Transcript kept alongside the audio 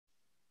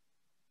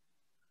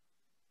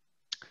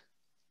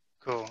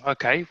Cool.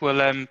 Okay.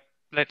 Well,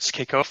 let's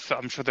kick off.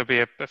 I'm sure there'll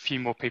be a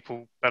few more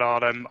people, but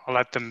I'll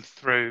add them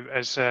through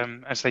as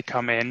they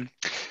come in.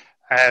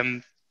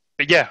 Um,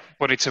 but yeah,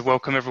 wanted to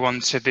welcome everyone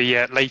to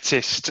the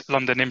latest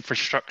London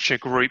Infrastructure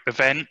Group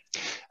event.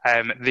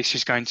 This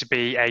is going to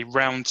be a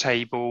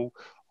roundtable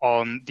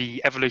on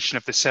the evolution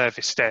of the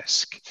service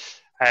desk.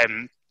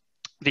 Um,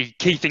 the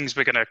key things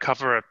we're going to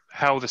cover are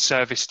how the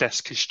service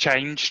desk has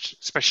changed,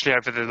 especially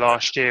over the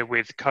last year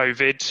with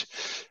COVID.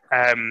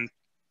 Um,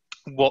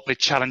 what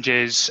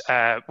challenges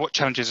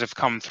have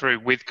come through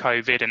with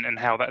COVID and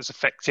how that has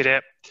affected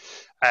it.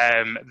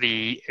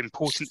 The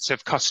importance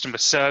of customer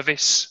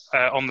service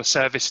on the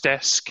service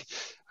desk,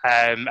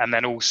 and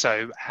then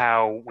also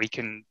how we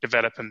can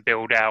develop and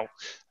build out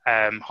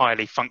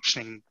highly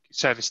functioning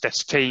service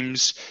desk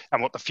teams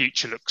and what the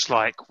future looks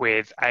like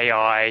with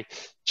AI,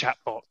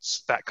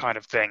 chatbots, that kind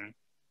of thing.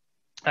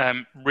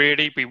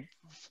 Really,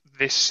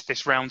 this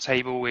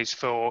roundtable is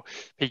for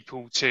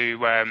people to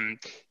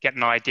get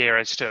an idea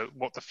as to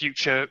what the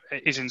future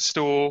is in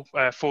store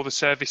for the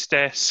service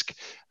desk.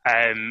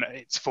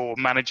 It's for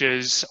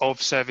managers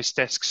of service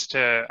desks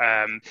to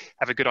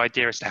have a good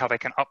idea as to how they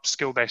can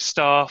upskill their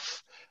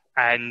staff,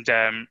 and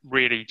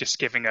really just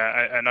giving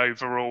an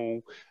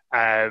overall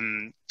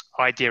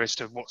idea as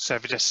to what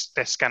service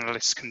desk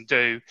analysts can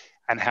do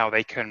and how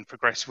they can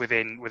progress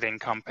within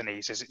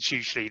companies, as it's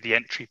usually the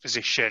entry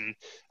position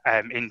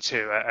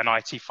into an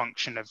IT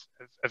function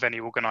of any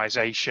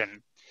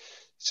organization.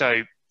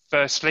 So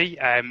firstly,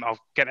 I'll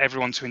get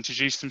everyone to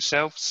introduce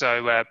themselves.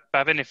 So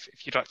Bhavin, if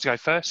you'd like to go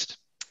first.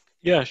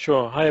 Yeah,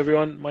 sure. Hi,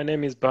 everyone. My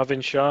name is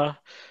Bhavin Shah.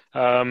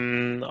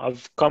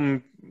 I've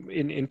come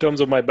in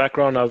terms of my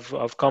background,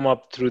 I've come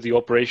up through the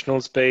operational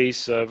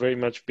space, very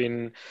much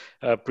been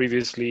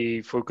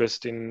previously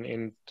focused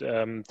in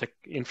tech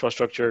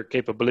infrastructure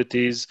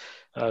capabilities,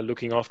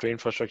 looking after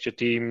infrastructure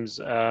teams.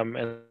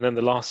 And then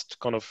the last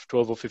kind of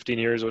 12 or 15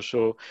 years or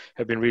so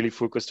have been really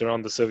focused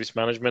around the service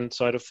management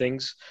side of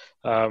things,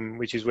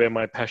 which is where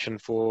my passion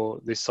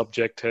for this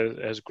subject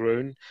has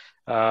grown.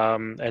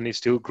 And is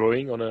still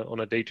growing on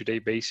a day-to-day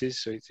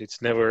basis. So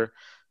it's never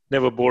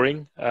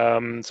boring.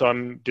 So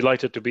I'm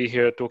delighted to be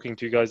here talking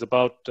to you guys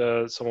about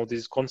some of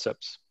these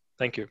concepts.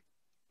 Thank you.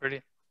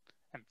 Brilliant.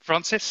 And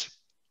Francis?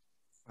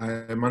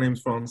 My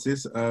name's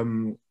Francis.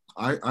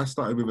 I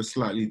started with a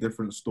slightly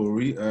different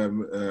story.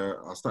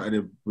 I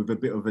started with a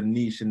bit of a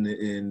niche in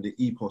the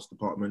EPOS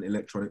department,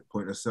 electronic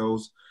point of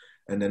sales.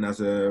 And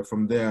then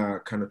from there,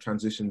 I kind of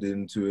transitioned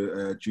into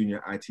a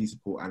junior IT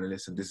support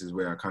analyst. And this is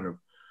where I kind of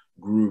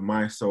grew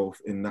myself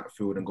in that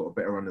field and got a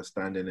better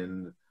understanding,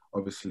 and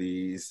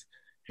obviously is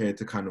here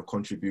to kind of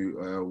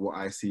contribute what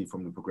I see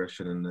from the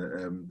progression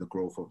and the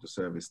growth of the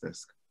service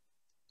desk.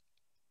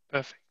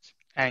 Perfect.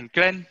 And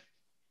Glenn?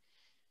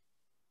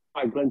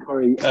 Hi, Glenn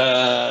Corrie.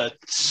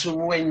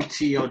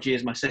 20 odd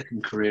years, my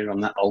second career,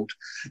 I'm that old.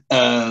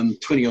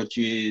 20 odd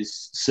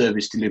years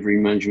service delivery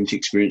management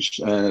experience,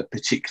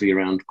 particularly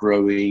around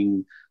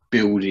growing,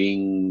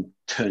 building,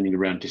 turning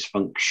around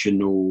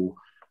dysfunctional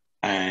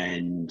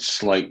and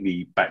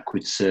slightly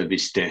backward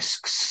service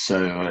desks.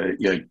 So,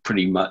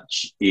 pretty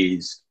much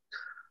is,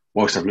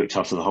 whilst I've looked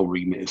after the whole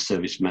remit of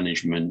service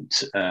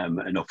management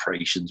and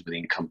operations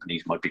within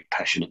companies, my big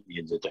passion at the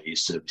end of the day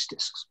is service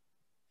desks.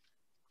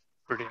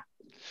 Brilliant.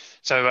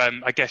 So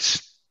I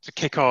guess to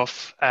kick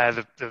off,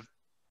 the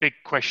big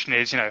question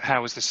is,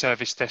 how has the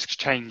service desk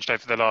changed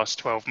over the last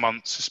 12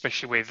 months,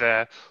 especially with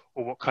or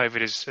what COVID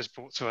has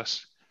brought to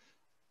us?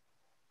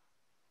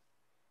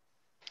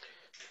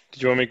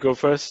 Did you want me to go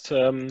first?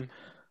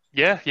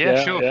 Yeah,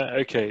 sure. Yeah,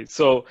 okay.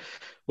 So,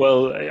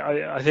 well,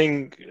 I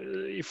think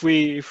if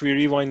we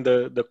rewind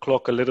the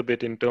clock a little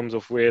bit in terms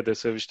of where the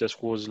service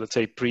desk was, let's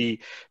say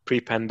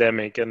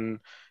pre-pandemic, and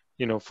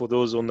for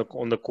those on the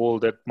call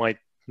that might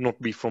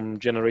not be from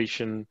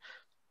generation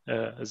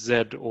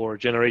Z or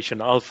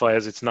generation Alpha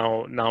as it's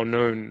now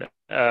known,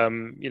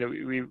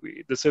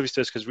 the service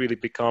desk has really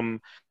become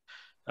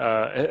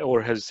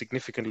or has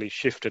significantly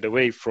shifted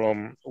away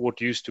from what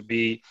used to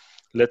be,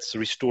 let's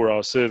restore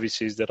our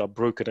services that are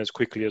broken as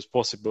quickly as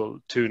possible,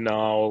 to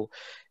now,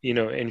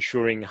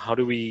 ensuring how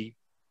do we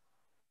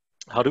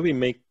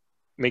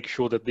make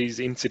sure that these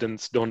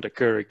incidents don't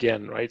occur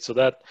again, right? So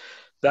that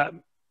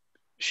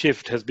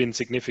shift has been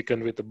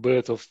significant with the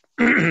birth of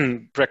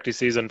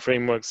practices and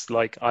frameworks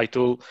like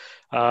ITIL,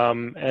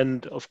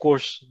 and of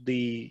course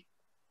the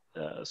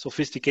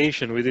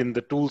sophistication within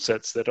the tool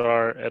sets that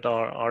are at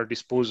our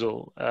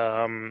disposal,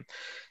 that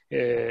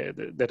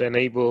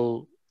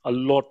enable a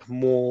lot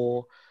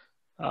more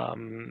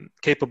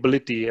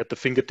capability at the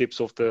fingertips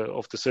of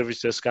the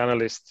service desk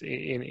analyst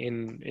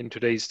in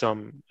today's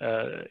time.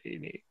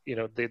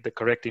 The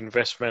correct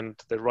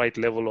investment, the right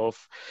level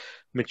of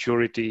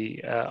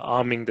maturity,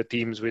 arming the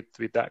teams with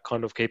that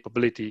kind of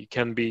capability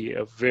can be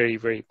a very,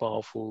 very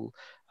powerful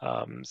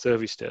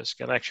service desk.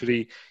 And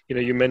actually,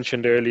 you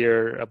mentioned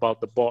earlier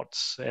about the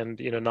bots, and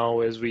now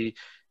as we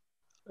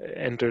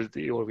enter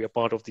we are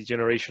part of the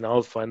generation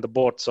Alpha, and the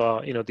bots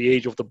are, the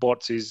age of the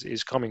bots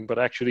is coming. But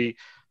actually,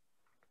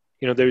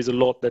 there is a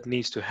lot that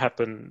needs to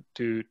happen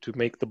to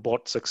make the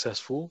bot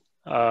successful.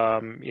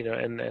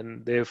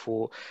 And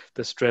therefore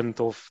the strength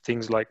of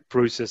things like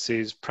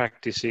processes,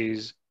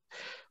 practices,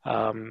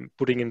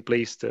 putting in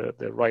place the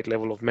right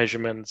level of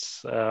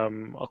measurements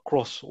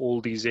across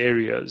all these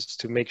areas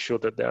to make sure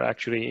that they're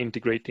actually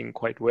integrating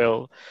quite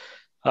well,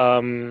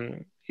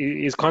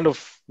 is kind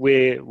of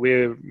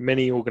where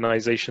many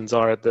organizations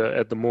are at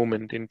the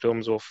moment in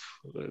terms of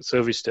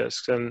service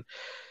desks. And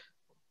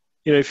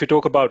if you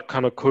talk about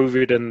kind of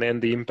COVID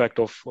and the impact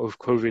of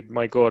COVID,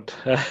 my God,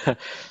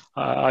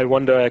 I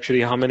wonder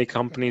actually how many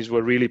companies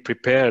were really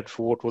prepared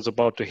for what was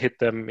about to hit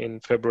them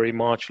in February,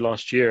 March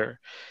last year.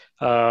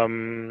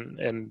 And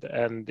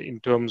in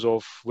terms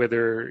of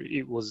whether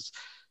it was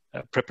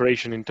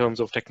preparation in terms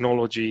of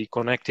technology,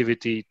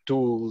 connectivity,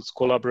 tools,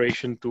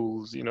 collaboration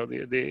tools,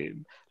 the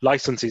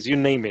licenses, you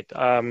name it,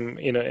 and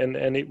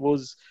it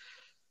was,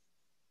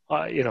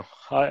 I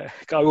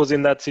was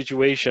in that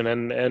situation,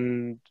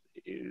 and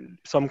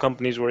some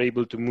companies were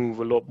able to move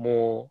a lot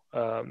more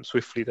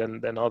swiftly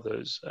than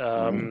others.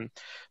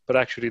 But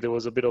actually there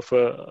was a bit of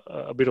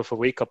a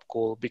wake-up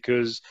call,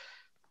 because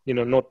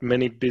not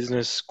many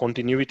business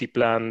continuity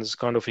plans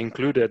kind of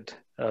included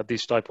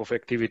this type of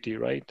activity,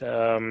 right?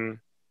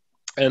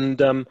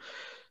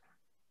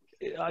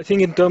 I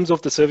think in terms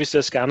of the service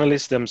desk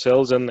analysts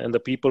themselves and the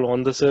people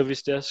on the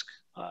service desk,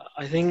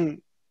 I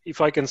think if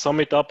I can sum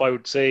it up, I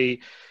would say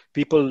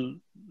people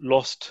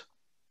lost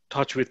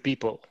touch with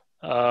people.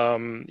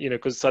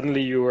 Because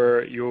suddenly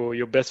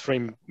your best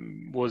friend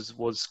was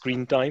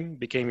screen time,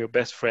 became your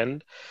best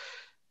friend.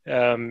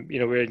 When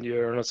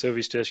you're on a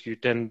service desk, you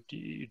tend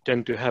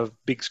to have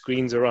big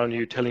screens around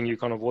you telling you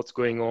kind of what's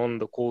going on,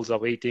 the calls are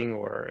waiting,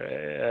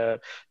 or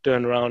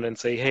turn around and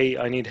say, hey,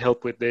 I need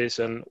help with this.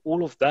 And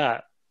all of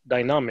that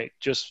dynamic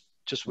just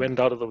went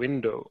out of the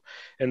window.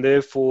 And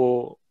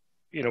therefore,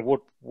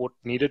 what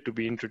needed to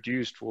be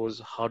introduced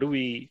was, how do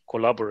we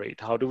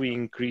collaborate? How do we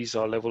increase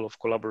our level of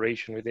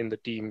collaboration within the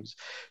teams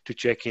to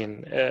check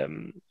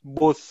in,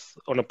 both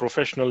on a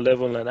professional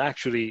level and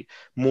actually,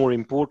 more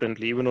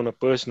importantly, even on a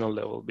personal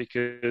level,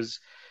 because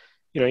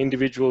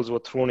individuals were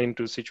thrown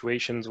into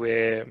situations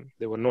where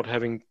they were not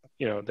having,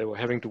 they were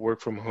having to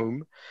work from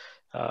home,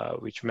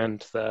 which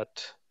meant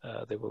that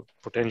there were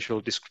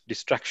potential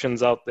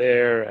distractions out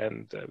there,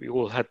 and we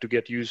all had to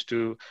get used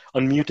to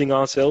unmuting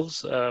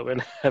ourselves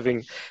when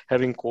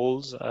having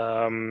calls.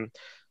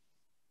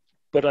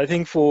 But I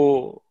think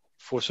for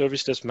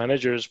service desk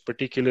managers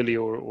particularly,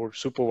 or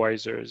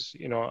supervisors,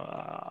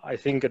 I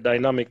think a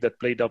dynamic that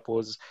played up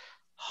was,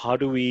 how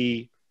do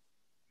we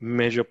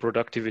measure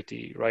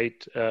productivity,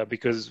 right?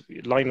 Because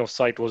line of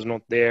sight was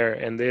not there,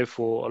 and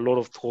therefore a lot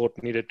of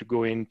thought needed to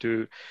go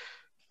into,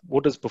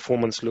 what does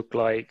performance look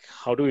like?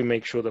 How do we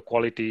make sure the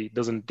quality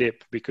doesn't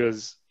dip?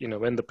 Because,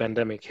 when the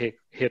pandemic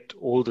hit,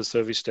 all the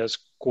service desk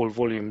call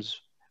volumes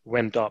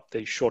went up.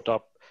 They shot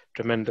up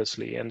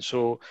tremendously. And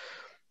so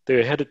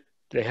they had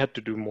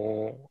to do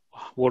more.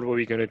 What were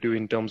we going to do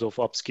in terms of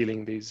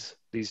upskilling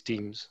these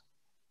teams?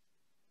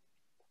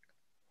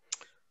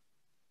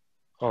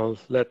 I'll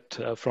let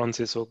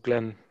Francis or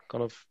Glenn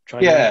kind of chime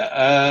in. Yeah.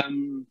 I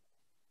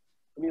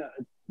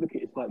look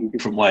at it a slightly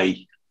different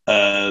way.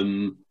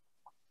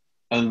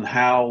 And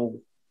how,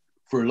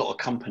 for a lot of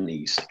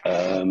companies,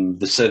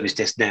 the service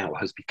desk now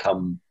has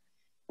become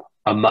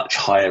a much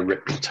higher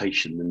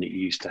reputation than it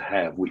used to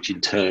have, which in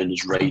turn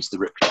has raised the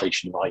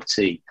reputation of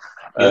IT.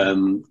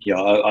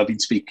 I've been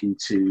speaking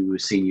to a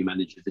senior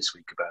manager this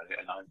week about it,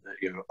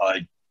 and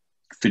I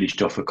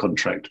finished off a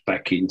contract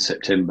back in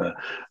September,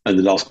 and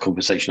the last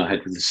conversation I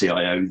had with the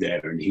CIO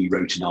there, and he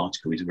wrote an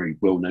article. He's a very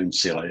well-known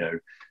CIO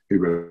who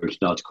wrote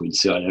an article in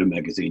CIO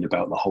magazine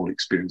about the whole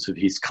experience of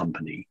his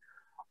company,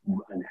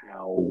 and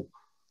how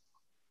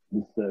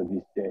the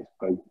service desk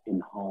both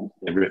enhanced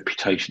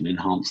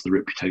the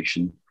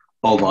reputation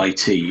of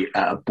IT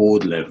at a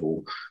board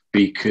level,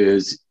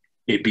 because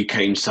it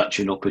became such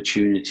an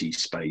opportunity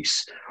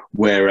space.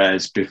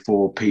 Whereas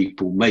before,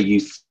 people may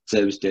use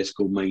service desk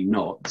or may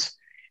not,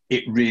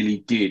 it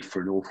really did,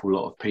 for an awful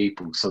lot of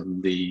people.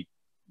 Suddenly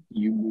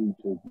you move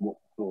to what,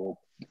 for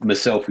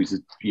myself, who's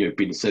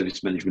been a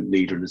service management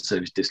leader and a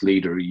service desk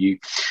leader,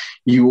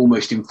 you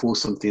almost enforce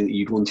something that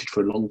you'd wanted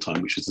for a long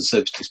time, which was the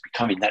service desk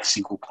becoming that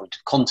single point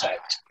of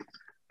contact.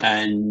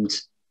 And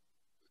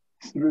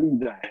through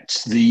that,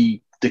 the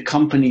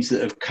companies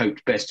that have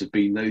coped best have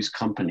been those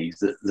companies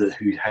that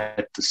who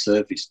had the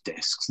service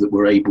desks that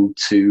were able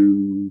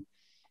to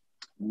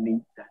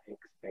meet that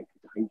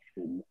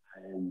expectation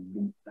and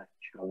meet that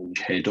challenge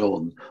head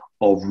on,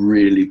 of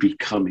really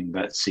becoming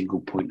that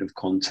single point of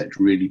contact,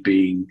 really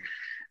being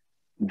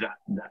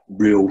that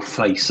real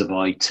face of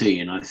IT.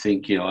 And I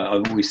think,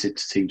 I've always said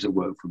to teams that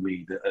work for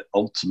me that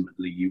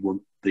ultimately you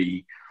want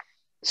the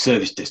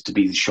service desk to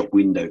be the shop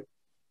window.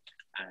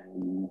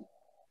 And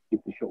if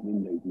the shop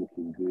window is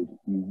looking good,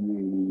 you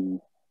really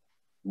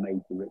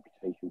made the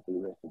reputation for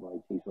the rest of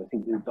IT. So I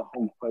think the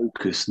whole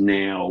focus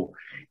now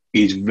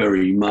is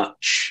very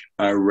much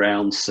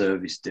around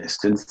service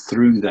desk. And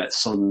through that,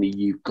 suddenly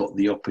you've got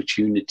the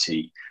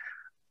opportunity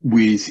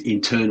with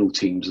internal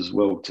teams as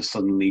well to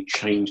suddenly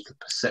change the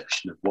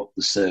perception of what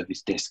the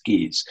service desk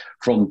is,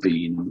 from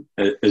being,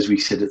 as we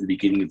said at the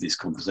beginning of this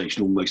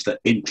conversation, almost that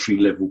entry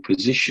level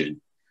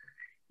position.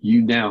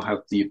 You now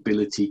have the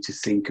ability to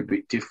think a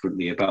bit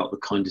differently about the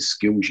kind of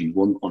skills you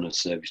want on a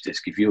service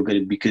desk. If you're going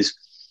to, because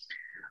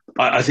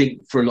I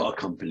think for a lot of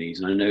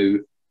companies, and I know,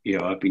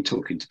 I've been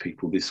talking to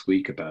people this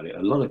week about it,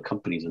 a lot of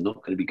companies are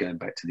not going to be going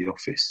back to the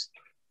office.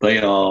 They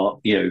are,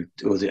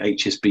 was it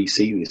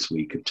HSBC this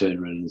week have turned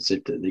around and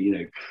said that,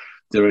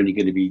 they're only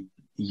going to be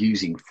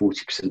using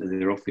 40% of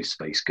their office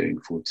space going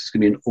forward. So it's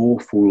going to be an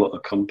awful lot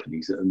of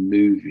companies that are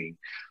moving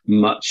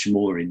much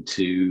more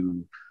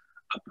into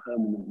a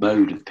permanent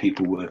mode of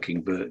people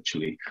working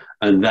virtually.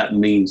 And that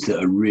means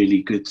that a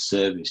really good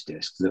service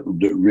desk that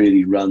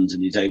really runs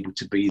and is able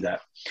to be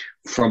that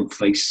front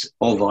face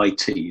of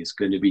IT is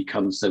going to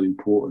become so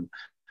important.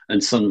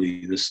 And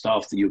suddenly the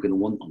staff that you're going to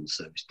want on the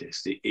service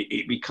desk,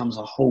 it becomes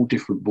a whole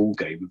different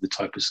ballgame of the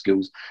type of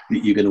skills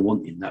that you're going to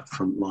want in that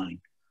front line,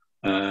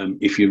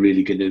 if you're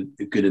really going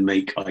to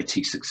make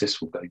IT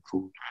successful going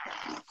forward.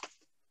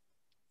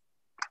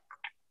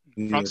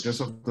 Yeah,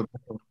 just off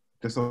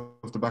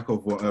the back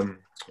of what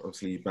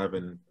obviously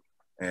Bhavin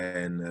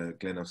and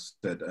Glenn have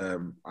said,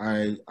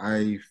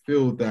 I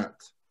feel that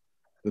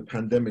the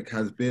pandemic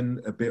has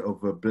been a bit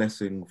of a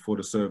blessing for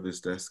the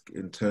service desk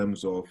in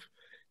terms of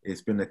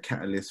it's been a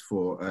catalyst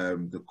for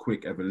the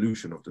quick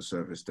evolution of the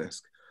service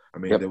desk. I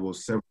mean, there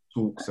was several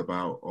talks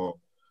about,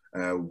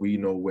 we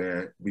know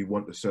where we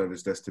want the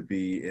service desk to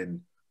be in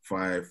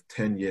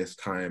 5-10 years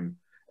time,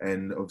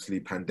 and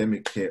obviously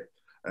pandemic hit.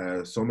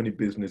 So many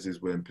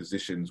businesses were in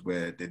positions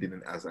where they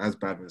didn't, as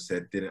Bhavin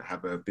said, didn't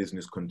have a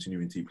business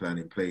continuity plan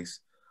in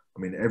place. I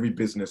mean, every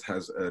business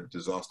has a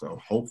disaster, or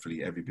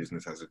hopefully every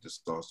business has a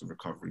disaster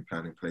recovery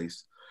plan in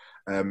place.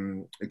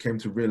 It came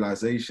to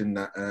realization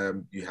that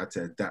you had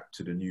to adapt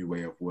to the new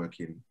way of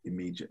working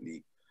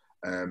immediately.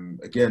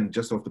 Again,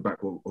 just off the back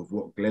of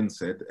what Glenn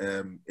said,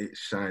 it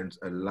shines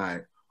a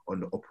light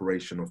on the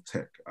operation of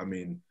tech. I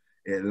mean,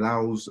 it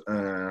allows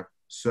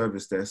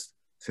service desk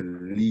to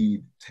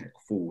lead tech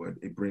forward.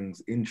 It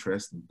brings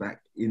interest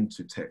back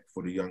into tech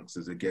for the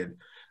youngsters again.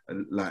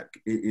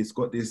 It's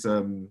got this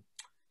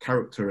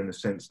character in the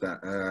sense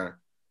that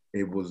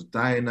it was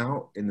dying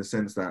out, in the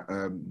sense that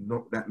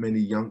not that many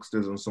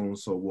youngsters and so on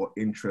so were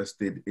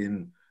interested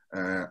in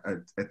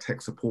a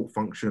tech support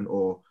function,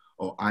 or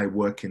I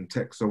work in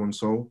tech so and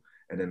so,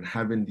 and then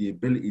having the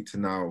ability to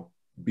now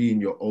be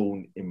in your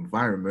own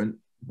environment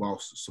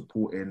whilst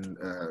supporting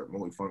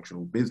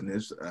multifunctional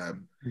business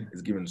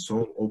is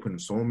open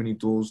so many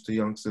doors to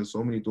youngsters,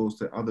 so many doors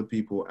to other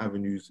people,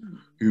 avenues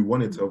who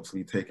wanted to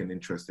obviously take an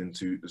interest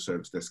into the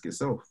service desk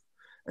itself.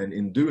 And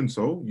in doing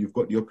so, you've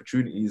got the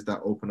opportunities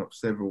that open up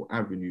several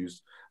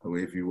avenues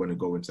if you want to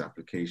go into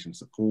application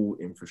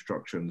support,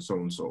 infrastructure, and so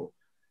and so.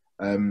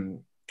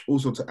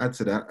 Also, to add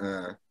to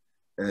that,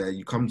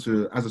 you come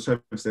to, as a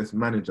service desk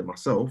manager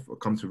myself, I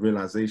come to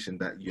realization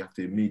that you have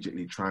to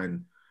immediately try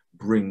and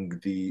bring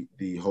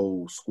the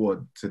whole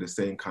squad to the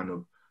same kind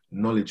of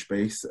knowledge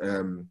base,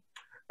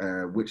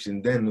 which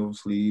in then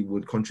obviously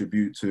would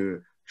contribute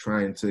to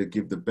trying to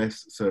give the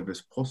best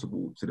service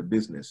possible to the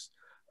business.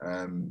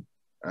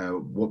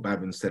 What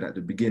Bhavin said at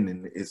the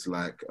beginning is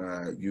like,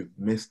 you've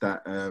missed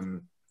that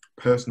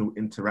personal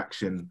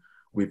interaction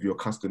with your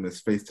customers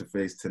face to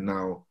face to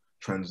now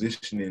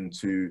transitioning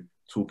to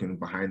talking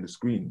behind the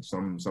screen.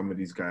 Some of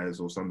these guys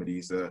or some of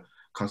these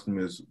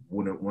customers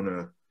wouldn't want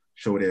to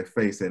show their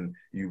face, and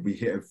we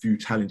hit a few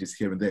challenges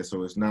here and there.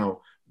 So it's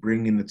now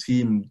bringing the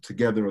team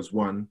together as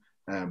one,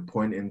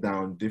 pointing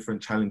down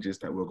different challenges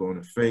that we're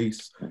going to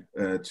face,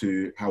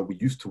 to how we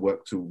used to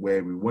work to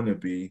where we want to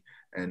be.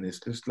 And it's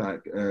just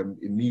like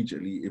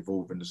immediately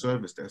evolving the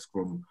service desk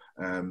from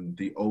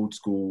the old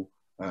school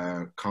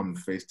come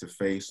face to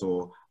face,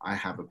 or I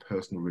have a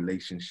personal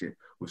relationship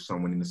with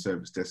someone in the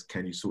service desk,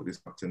 can you sort this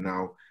out, to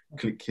now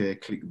click here,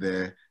 click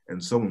there,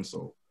 and so and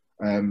so.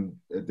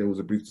 There was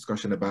a brief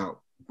discussion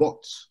about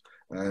bots.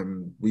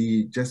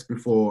 We just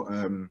before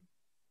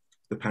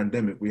the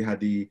pandemic, we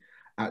had the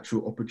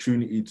actual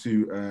opportunity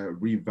to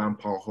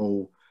revamp our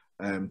whole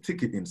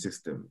ticketing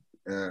system.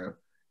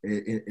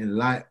 In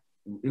light,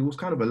 it was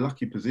kind of a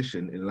lucky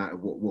position in light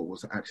of what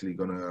was actually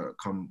going to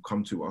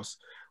come to us.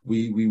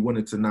 We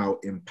wanted to now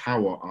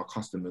empower our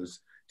customers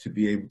to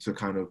be able to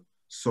kind of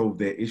solve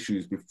their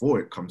issues before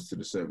it comes to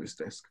the service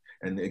desk.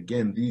 And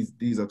again,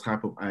 these are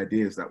type of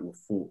ideas that were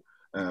thought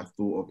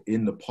of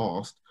in the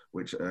past,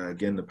 which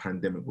again, the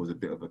pandemic was a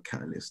bit of a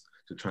catalyst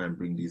to try and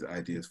bring these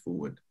ideas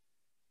forward.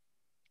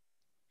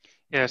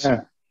 Yeah,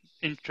 some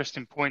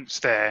interesting points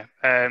there.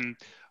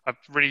 I've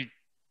really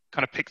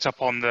kind of picked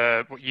up on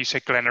what you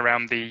said, Glenn,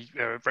 around the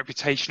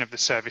reputation of the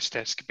service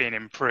desk being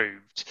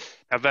improved.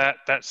 Now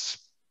that's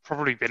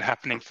probably been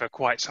happening for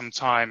quite some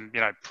time,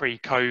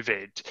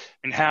 pre-COVID.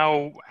 And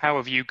how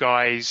have you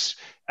guys,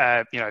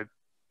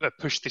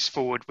 pushed this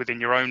forward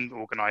within your own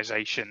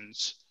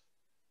organisations?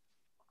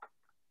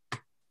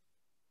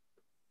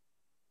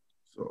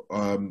 So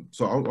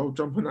I'll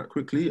jump on that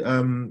quickly.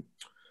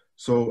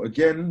 So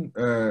again,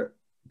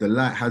 the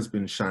light has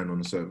been shined on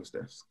the service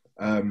desk.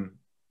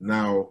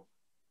 Now,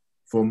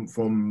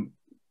 from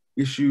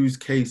issues,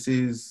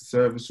 cases,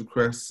 service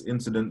requests,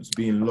 incidents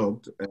being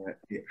logged,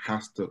 it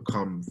has to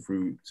come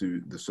through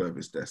to the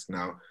service desk.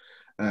 Now,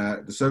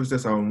 the service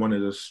desk are in one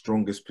of the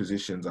strongest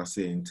positions I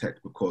see in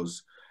tech,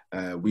 because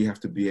we have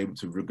to be able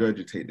to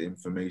regurgitate the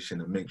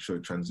information and make sure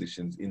it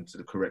transitions into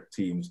the correct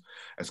teams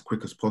as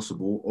quick as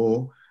possible.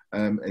 Or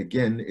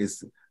again,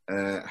 is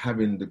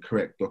having the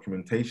correct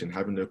documentation,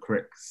 having the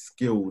correct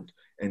skilled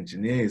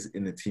engineers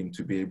in the team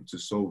to be able to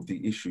solve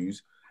the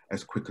issues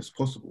as quick as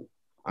possible.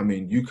 I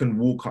mean, you can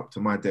walk up to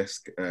my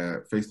desk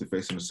face to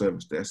face in the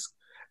service desk,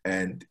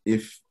 and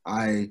if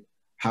I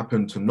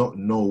happen to not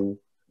know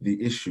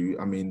the issue,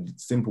 I mean,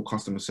 simple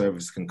customer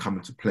service can come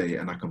into play,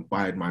 and I can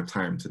bide my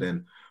time to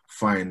then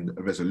find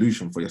a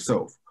resolution for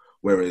yourself.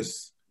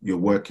 Whereas you're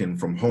working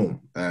from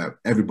home,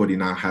 everybody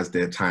now has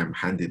their time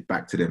handed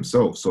back to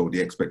themselves. So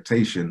the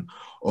expectation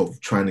of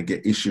trying to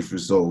get issues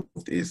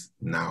resolved is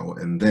now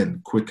and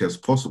then, quick as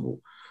possible.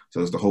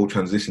 So it's the whole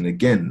transition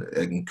again,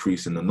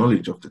 increasing the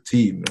knowledge of the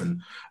team,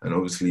 and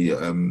obviously,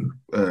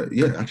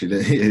 yeah,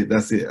 actually,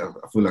 that's it.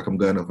 I feel like I'm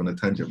going off on a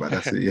tangent, but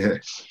that's it. Yeah.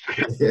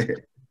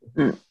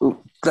 Yeah.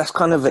 That's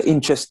kind of an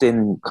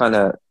interesting kind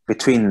of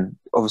between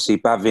obviously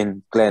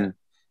Bhavin, Glenn,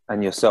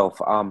 and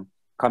yourself.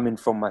 Coming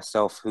from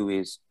myself, who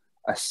is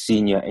a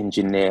senior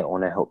engineer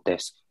on a help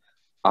desk,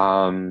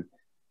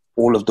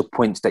 all of the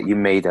points that you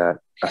made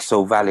are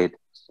so valid.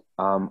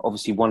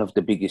 Obviously, one of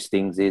the biggest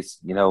things is,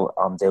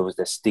 there was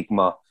the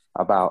stigma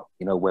about,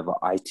 whether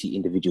IT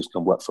individuals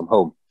can work from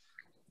home.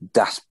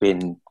 That's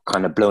been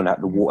kind of blown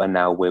out the water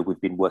now, where we've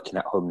been working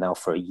at home now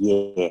for a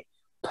year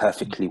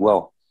perfectly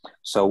well.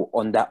 So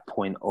on that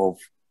point of,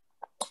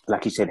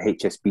 like you said,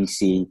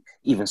 HSBC,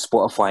 even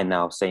Spotify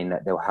now saying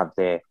that they'll have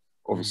their,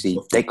 obviously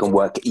they can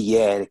work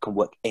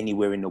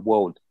anywhere in the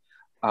world.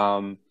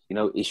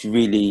 It's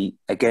really,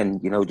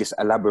 again, just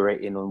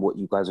elaborating on what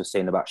you guys were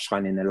saying about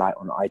shining a light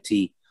on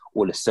IT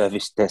or the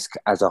service desk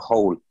as a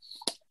whole.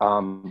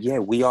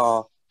 We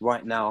are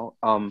right now,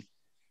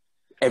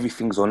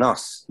 everything's on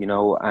us,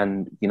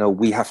 and,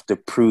 we have to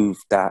prove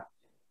that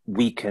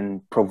we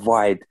can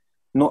provide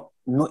not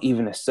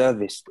even a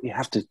service. We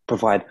have to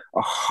provide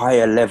a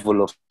higher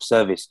level of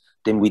service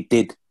than we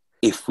did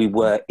if we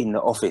were in the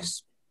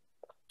office.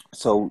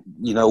 So,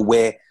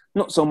 we're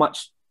not so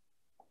much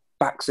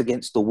backs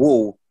against the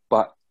wall,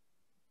 but,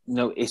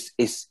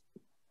 it's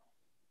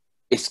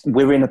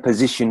we're in a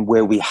position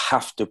where we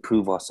have to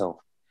prove ourselves.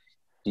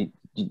 It's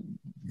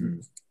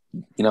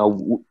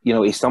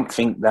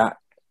something that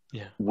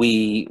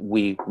we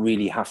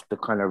really have to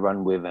kind of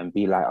run with and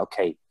be like,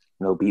 okay,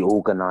 be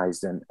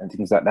organized and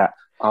things like that.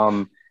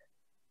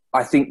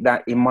 I think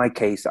that in my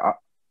case,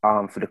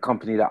 for the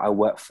company that I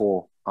work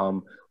for,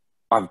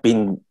 I've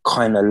been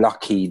kind of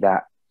lucky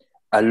that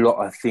a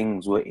lot of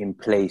things were in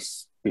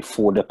place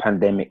before the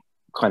pandemic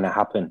kind of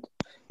happened,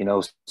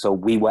 so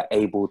we were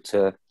able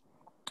to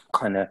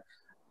kind of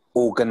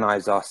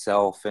organize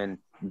ourselves and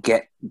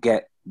get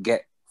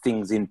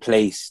things in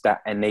place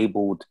that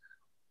enabled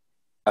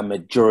a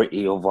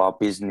majority of our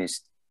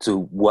business to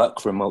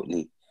work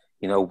remotely.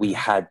 We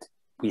had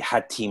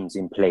teams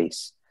in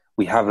place.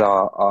 We have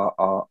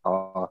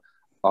our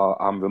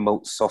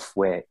remote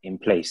software in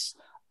place.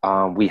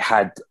 We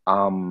had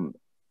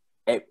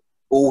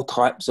all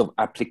types of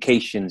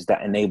applications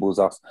that enables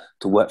us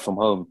to work from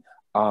home.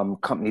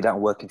 Company that I'm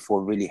working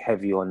for really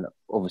heavy on,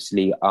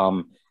 obviously,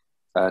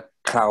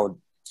 cloud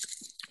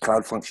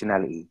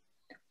functionality.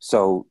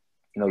 So,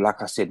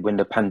 like I said, when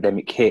the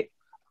pandemic hit,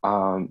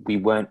 we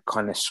weren't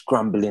kind of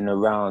scrambling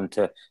around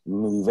to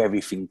move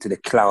everything to the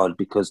cloud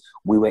because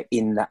we were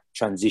in that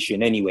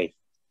transition anyway.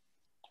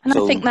 And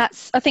so,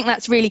 I think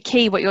that's really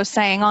key what you're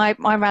saying. I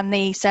ran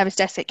the service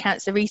desk at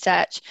Cancer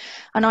Research,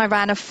 and I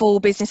ran a full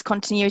business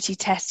continuity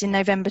test in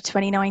November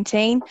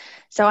 2019.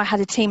 So I had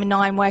a team of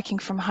 9 working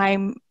from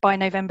home by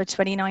November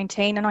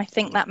 2019, and I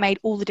think that made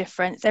all the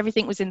difference.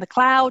 Everything was in the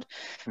cloud.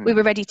 We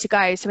were ready to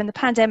go. So when the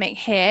pandemic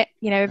hit,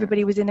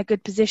 everybody was in a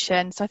good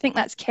position. So I think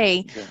that's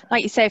key. Yeah.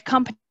 Like you say, if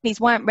companies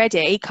weren't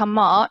ready come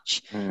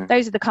March,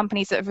 those are the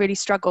companies that have really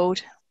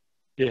struggled.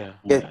 Yeah,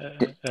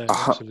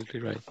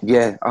 absolutely right.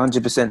 Yeah,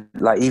 100%.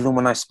 Like, even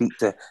when I speak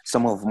to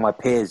some of my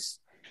peers,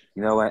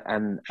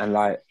 and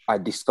like I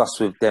discuss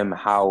with them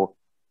how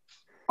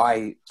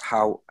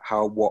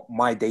what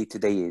my day to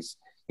day is.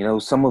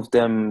 Some of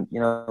them,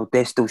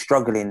 they're still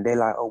struggling. They're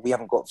like, oh, we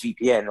haven't got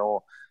VPN,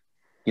 or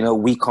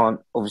we can't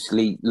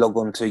obviously log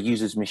on to a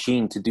user's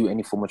machine to do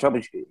any form of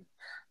troubleshooting.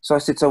 So I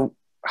said, so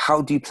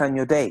how do you plan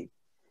your day?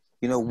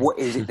 What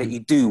is it that you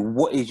do?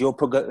 What is your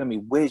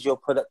where's your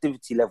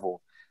productivity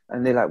level?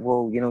 And they're like,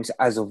 well, it's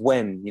as of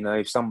when,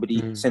 if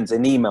somebody sends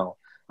an email.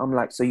 I'm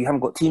like, so you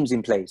haven't got teams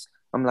in place?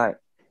 I'm like,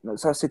 no.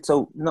 So I said,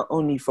 so not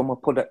only from a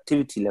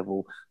productivity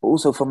level, but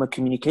also from a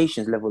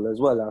communications level as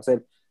well. I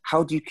said,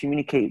 how do you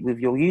communicate with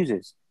your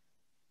users?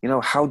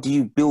 How do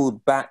you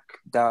build back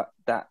that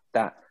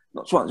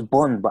not so much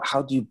bond, but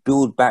how do you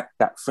build back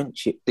that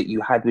friendship that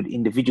you had with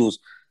individuals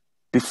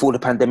before the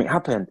pandemic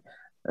happened?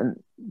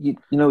 And you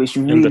know, it's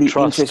And the really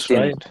trust, interesting.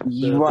 right?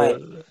 You're right.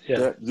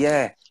 Yeah.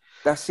 Yeah,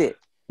 that's it.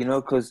 You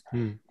know, because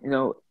Hmm. you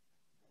know,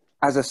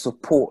 as a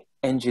support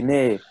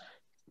engineer,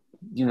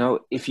 you know,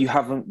 if you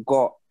haven't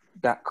got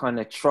that kind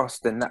of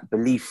trust and that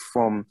belief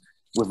from,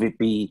 whether it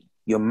be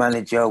your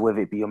manager, whether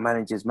it be your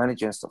manager's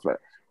manager and stuff like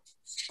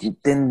that,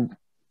 then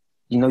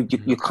you know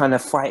you're kind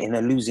of fighting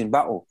a losing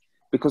battle,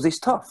 because it's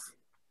tough.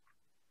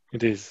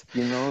 It is.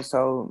 You know,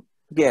 so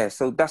yeah,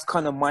 so that's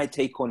kind of my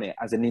take on it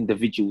as an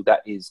individual.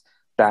 That is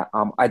that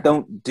I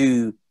don't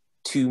do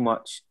too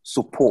much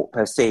support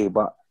per se,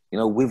 but you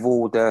know, with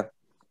all the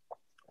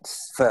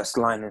first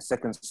line and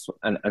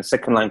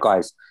second line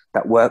guys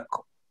that work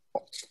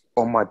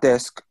on my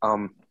desk,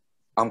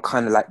 I'm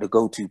kind of like the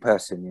go-to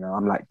person. You know,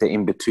 I'm like the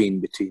in-between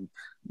between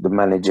the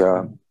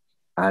manager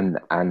and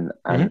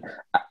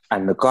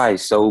the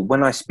guys. So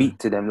when I speak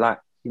to them, like,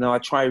 you know, I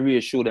try to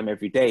reassure them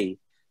every day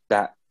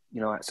that,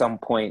 you know, at some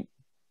point,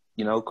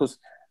 you know, because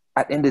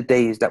at the end of the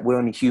day is that we're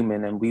only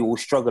human and we all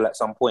struggle at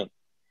some point,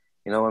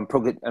 you know, and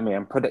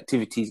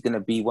productivity is going to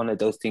be one of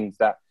those things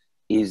that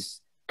is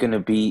going to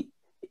be,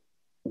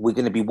 we're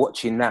going to be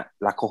watching that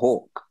like a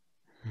hawk,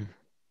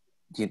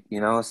 you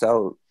know,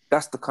 so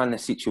that's the kind of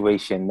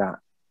situation that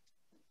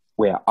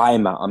where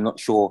I'm at. I'm not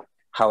sure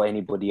how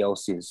anybody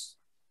else is.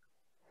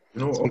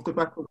 You know, off the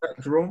back of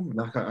that, Jerome,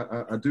 like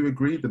I do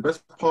agree. The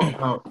best part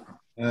about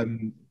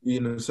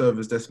being a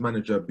service desk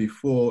manager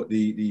before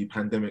the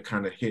pandemic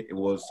kind of hit, it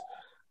was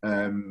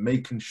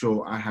making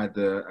sure I had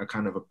a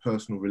kind of a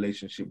personal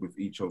relationship with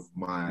each of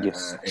my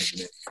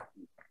engineers.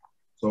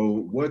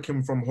 So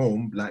working from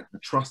home, like the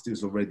trust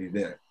is already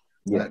there.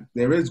 Yeah. Like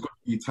there is going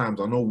to be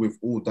times, I know we've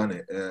all done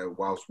it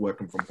whilst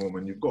working from home,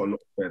 and you've got a lot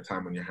of spare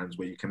time on your hands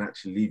where you can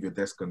actually leave your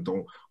desk and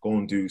don't go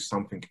and do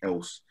something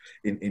else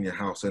in your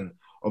house. And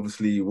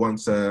obviously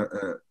once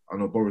I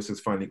know Boris has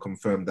finally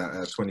confirmed that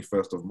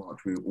 21st of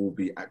March we will all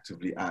be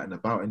actively out and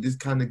about, and this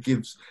kind of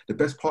gives, the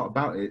best part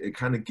about it, it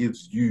kind of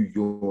gives you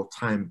your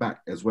time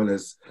back, as well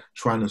as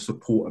trying to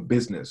support a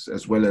business,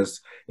 as well as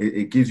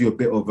it gives you a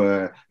bit of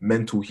a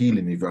mental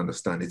healing, if you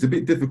understand. It's a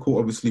bit difficult,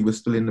 obviously we're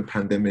still in the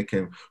pandemic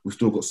and we've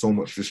still got so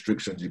much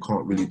restrictions, you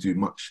can't really do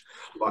much,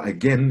 but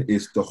again,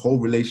 it's the whole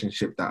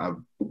relationship that I've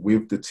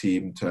with the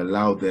team to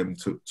allow them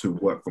to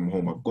work from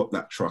home. I've got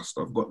that trust,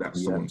 I've got that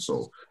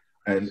so-and-so.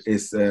 And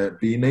it's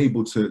being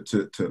able to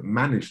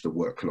manage the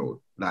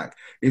workload. Like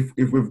if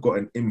we've got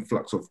an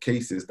influx of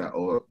cases that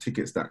or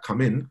tickets that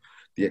come in,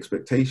 the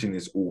expectation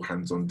is all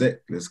hands on deck.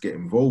 Let's get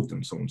involved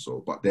and so and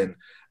so. But then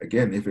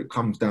again, if it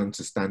comes down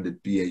to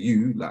standard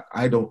BAU, like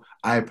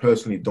I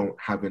personally don't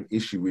have an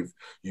issue with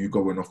you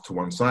going off to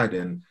one side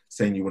and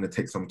saying you want to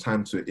take some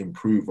time to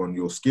improve on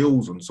your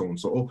skills and so on.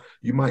 So or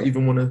you might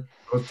even want to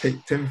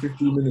take 10,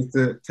 15 minutes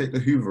to take the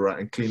Hoover out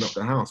and clean up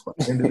the house. But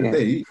at the end of the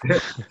day,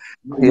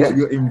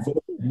 you're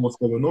involved in what's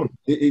going on.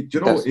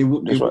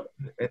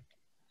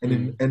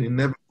 An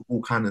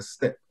inevitable kind of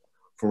step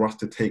for us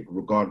to take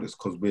regardless,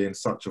 because we're in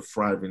such a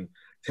thriving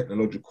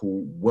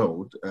technological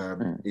world.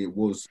 It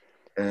was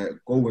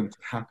going to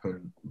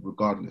happen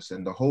regardless.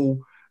 And the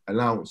whole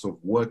allowance of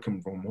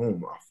working from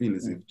home, I feel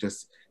as if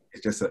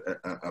it's just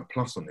a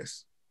plus on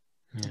this.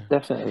 Yeah.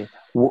 Definitely.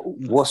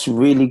 What's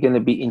really going to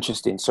be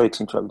interesting, sorry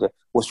to interrupt there,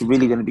 what's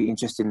really going to be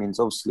interesting is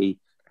obviously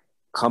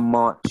come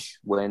March,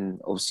 when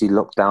obviously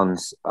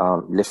lockdowns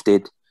are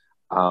lifted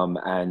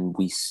and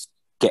we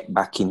get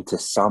back into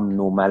some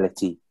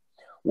normality.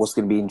 What's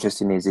going to be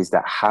interesting is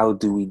that how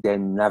do we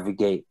then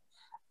navigate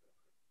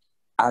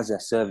as a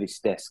service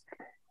desk?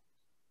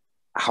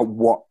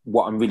 What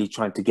I'm really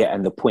trying to get,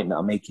 and the point that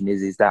I'm making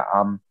is that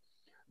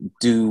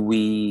do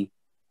we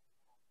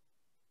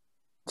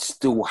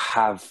still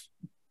have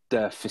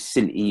the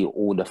facility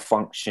or the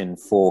function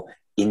for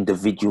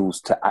individuals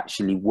to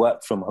actually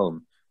work from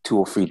home 2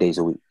 or 3 days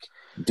a week?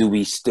 Do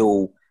we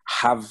still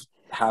have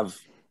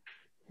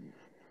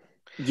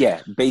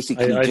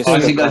basically I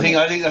think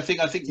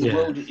the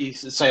world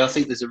is to say, I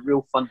think there's a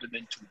real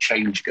fundamental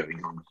change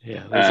going on.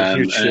 Yeah, there's a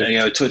huge shift. You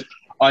know,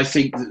 I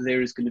think that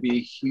there is going to be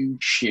a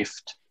huge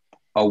shift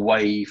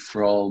away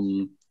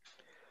from,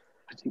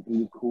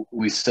 particularly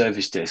with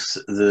service desks,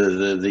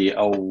 the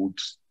old.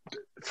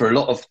 For a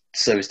lot of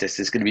service desks,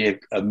 there's going to be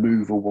a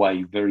move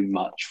away very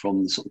much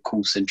from the sort of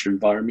call center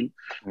environment.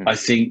 I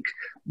think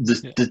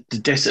the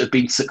desks that have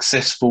been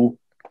successful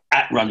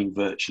at running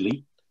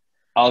virtually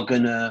are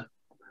going to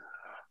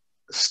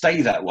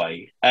stay that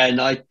way. And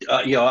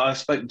I've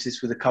spoken to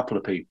this with a couple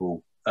of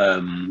people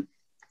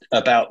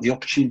about the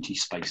opportunity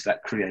space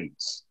that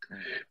creates.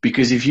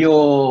 Because if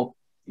you're,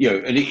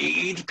 and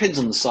it depends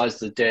on the size of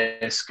the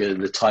desk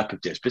and the type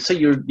of desk. But say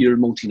you're a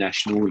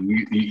multinational and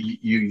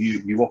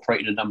you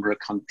operate in a number of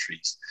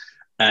countries,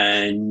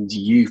 and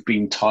you've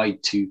been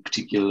tied to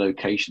particular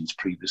locations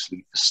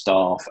previously for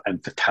staff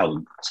and for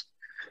talent.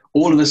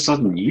 All of a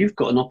sudden, you've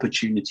got an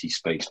opportunity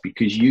space,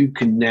 because you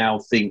can now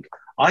think,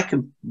 I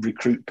can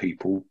recruit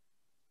people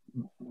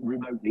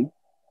remotely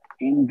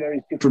in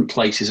various different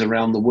places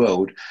around the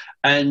world.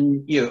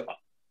 And,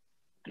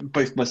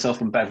 both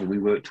myself and Bhavin, we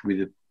worked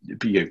with a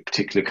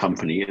particular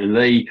company, and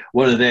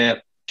one of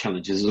their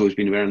challenges has always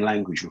been around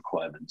language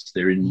requirements.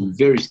 They're in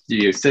various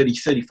 30,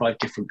 35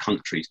 different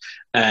countries,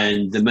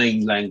 and the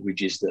main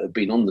languages that have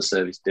been on the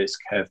service desk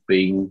have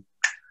been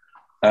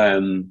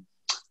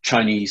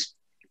Chinese,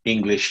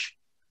 English,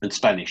 and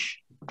Spanish.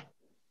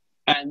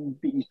 And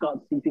you start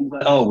to see things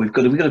like, oh, we've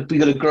got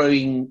a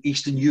growing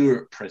Eastern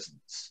Europe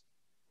presence.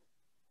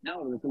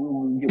 Now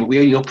we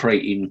only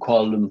operate in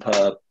Kuala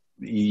Lumpur,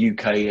 the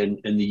UK,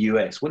 and the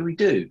US. What do we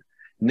do?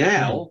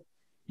 Now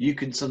you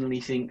can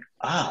suddenly think,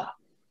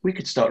 we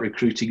could start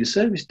recruiting a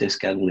service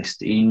desk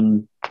analyst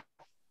in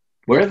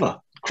wherever,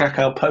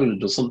 Krakow,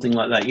 Poland, or something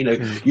like that.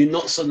 You're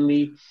not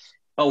suddenly,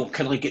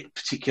 can I get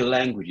particular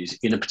languages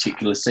in a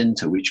particular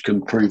centre, which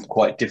can prove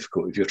quite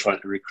difficult if you're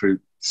trying to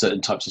recruit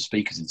certain types of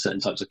speakers in certain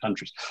types of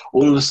countries.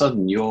 All of a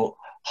sudden, your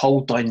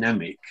whole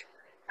dynamic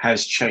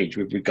has changed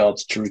with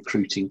regards to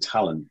recruiting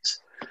talent.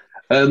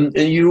 And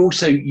you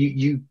also,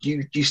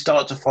 you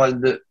start to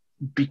find that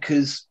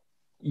because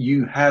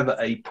you have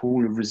a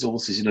pool of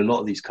resources in a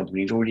lot of these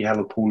companies, already have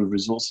a pool of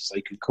resources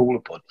they can call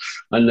upon.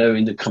 I know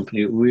in the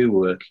company that we're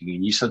working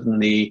in, you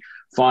suddenly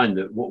find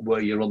that what were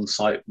your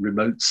on-site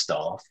remote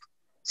staff,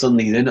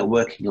 suddenly they're not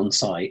working on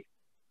site,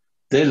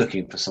 they're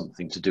looking for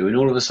something to do. And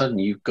all of a sudden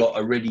you've got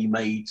a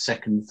ready-made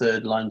second,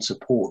 third line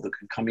support that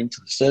can come into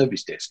the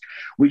service desk,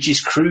 which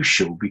is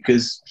crucial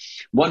because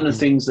one of the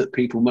things that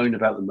people moan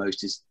about the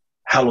most is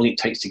how long it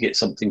takes to get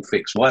something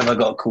fixed. Why have I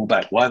got to call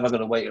back? Why have I got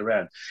to wait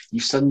around?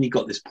 You've suddenly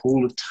got this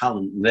pool of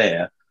talent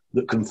there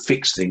that can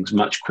fix things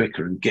much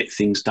quicker and get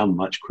things done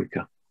much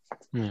quicker.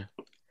 Yeah.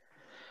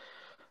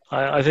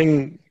 I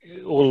think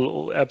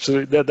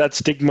absolutely that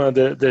stigma,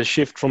 the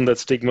shift from that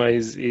stigma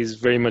is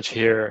very much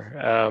here.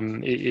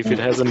 If it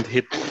hasn't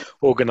hit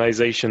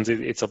organizations,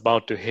 it's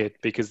about to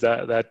hit, because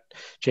that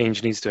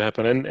change needs to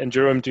happen. And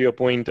Jerome, to your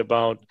point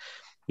about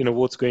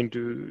what's going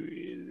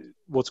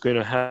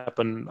to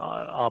happen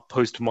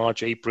post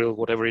March, April,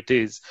 whatever it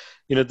is,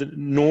 the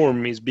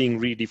norm is being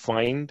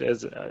redefined,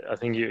 as I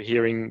think you're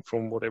hearing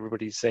from what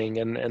everybody's saying,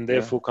 and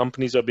therefore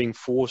companies are being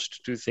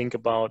forced to think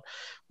about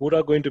what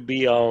are going to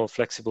be our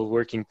flexible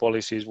working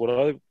policies, what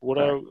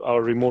are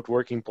our remote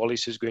working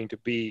policies going to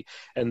be,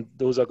 and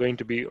those are going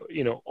to be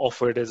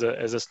offered as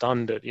a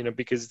standard,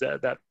 because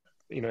that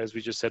as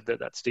we just said,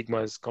 that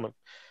stigma is kind of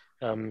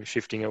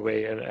shifting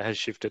away and has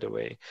shifted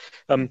away.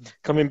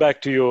 Coming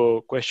back to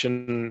your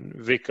question,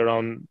 Vic,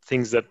 around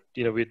things that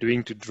we're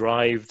doing to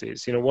drive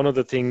this, one of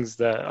the things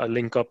that I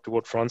link up to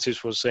what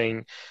Francis was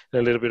saying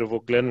and a little bit of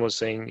what Glenn was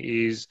saying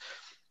is,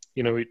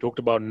 we talked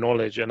about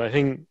knowledge, and I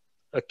think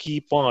a key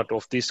part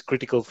of this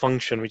critical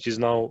function, which is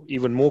now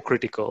even more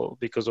critical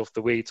because of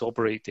the way it's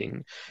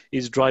operating,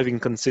 is driving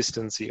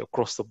consistency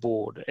across the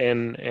board,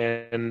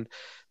 and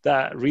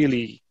that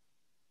really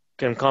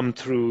can come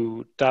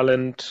through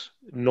talent,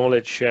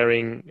 knowledge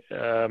sharing,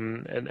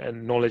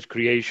 and knowledge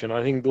creation.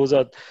 I think those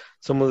are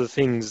some of the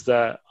things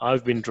that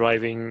I've been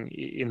driving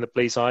in the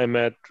place I'm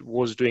at,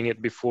 was doing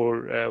it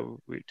before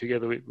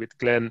together with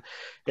Glenn.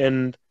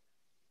 And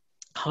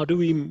how do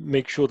we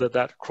make sure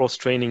that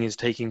cross-training is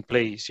taking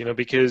place?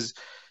 Because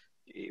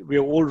we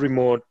are all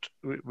remote.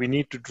 We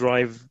need to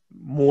drive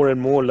more and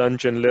more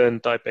lunch and learn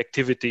type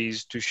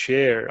activities to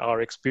share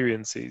our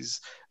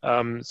experiences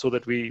so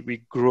that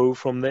we grow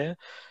from there.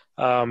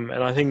 And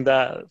I think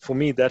that for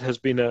me, that has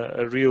been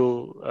a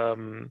real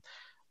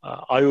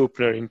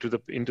eye-opener into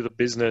the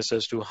business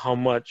as to how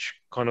much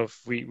kind of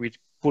we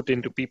put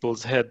into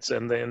people's heads,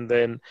 and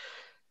then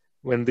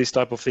when this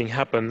type of thing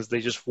happens,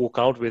 they just walk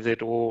out with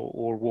it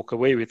or walk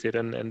away with it,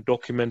 and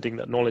documenting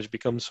that knowledge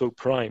becomes so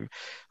prime.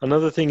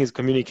 Another thing is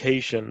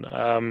communication.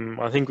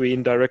 I think we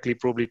indirectly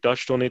probably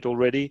touched on it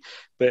already,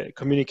 but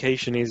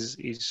communication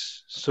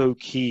is so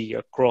key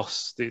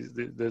across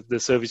the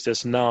service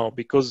desk now,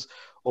 because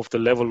of the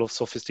level of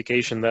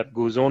sophistication that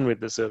goes on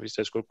with the service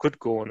desk, or could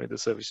go on with the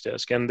service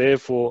desk. And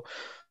therefore,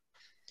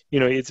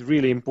 it's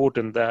really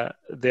important that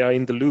they are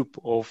in the loop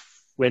of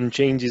when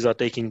changes are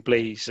taking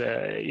place,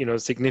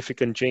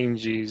 significant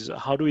changes.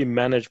 How do we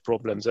manage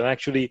problems? And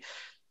actually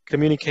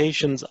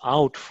communications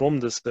out from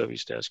the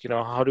service desk,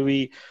 how do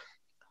we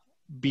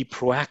be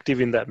proactive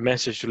in that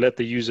message to let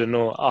the user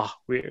know,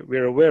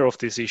 we're aware of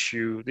this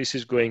issue, this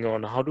is going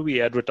on. How do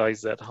we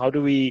advertise that? How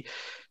do we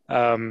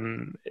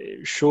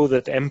show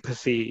that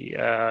empathy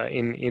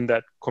in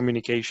that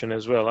communication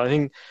as well? I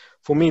think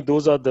for me,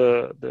 those are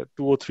the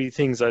two or three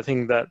things I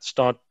think that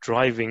start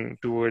driving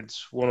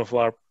towards one of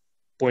our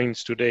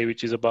points today,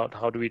 which is about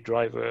how do we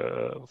drive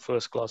a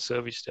first-class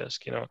service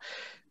desk,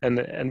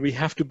 and we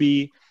have to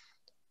be.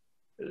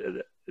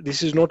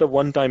 This is not a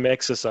one-time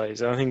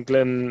exercise. I think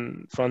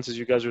Glenn, Francis,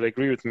 you guys would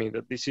agree with me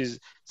that this is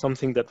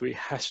something that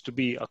has to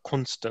be a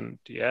constant.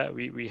 Yeah,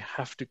 we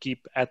have to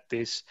keep at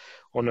this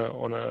on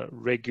a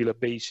regular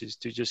basis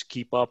to just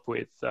keep up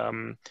with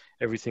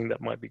everything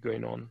that might be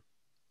going on.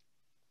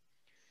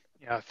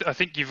 Yeah, I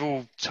think you've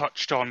all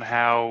touched on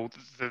how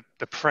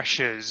the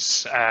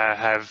pressures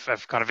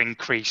have kind of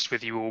increased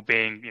with you all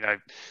being,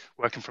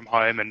 working from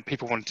home and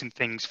people wanting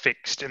things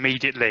fixed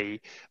immediately.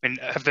 I mean,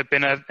 have there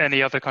been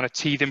any other kind of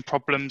teething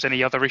problems,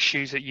 any other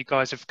issues that you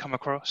guys have come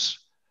across?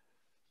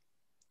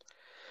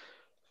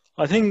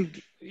 I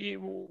think,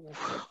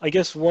 I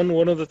guess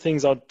one of the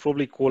things I'd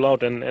probably call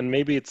out, and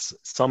maybe it's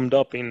summed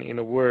up in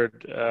a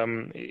word,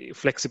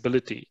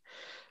 flexibility.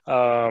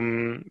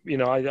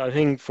 I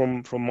think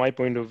from my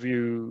point of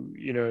view,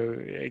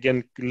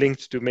 again,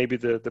 linked to maybe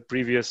the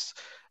previous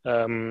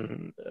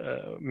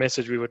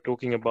message we were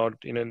talking about,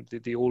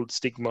 the old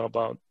stigma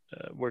about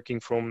working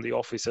from the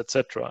office,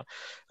 etc.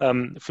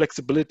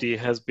 Flexibility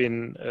has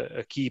been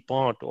a key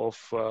part of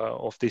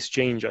this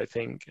change, I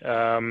think.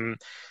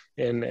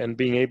 And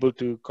being able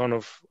to kind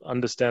of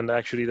understand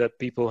actually that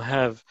people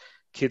have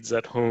kids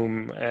at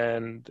home,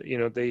 and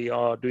they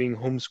are doing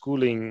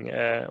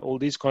homeschooling, all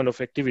these kind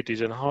of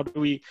activities, and how do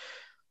we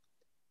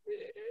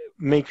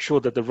make sure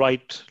that the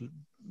right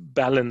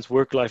balance,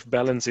 work-life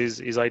balance,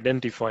 is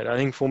identified? I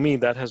think for me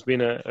that has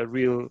been a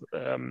real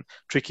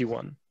tricky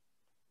one.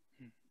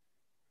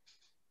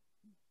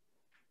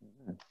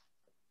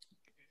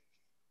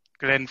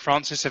 Glenn,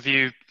 Francis, have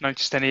you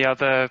noticed any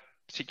other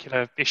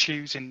particular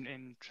issues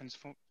in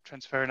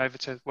transferring over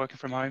to working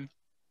from home?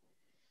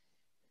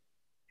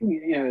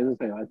 Yeah, as I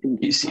say, I think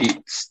it's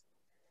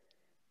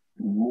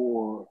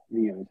more,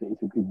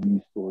 it's a good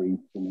news story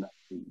from that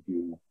point of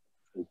view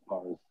as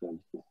far as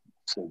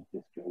service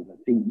desk goes. I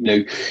think,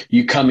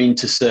 you come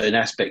into certain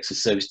aspects of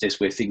service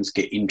desk where things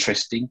get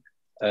interesting.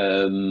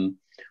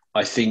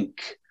 I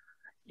think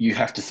you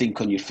have to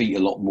think on your feet a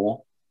lot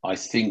more. I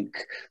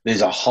think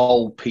there's a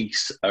whole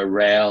piece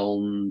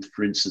around,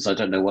 for instance, I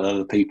don't know what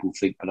other people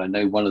think, but I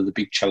know one of the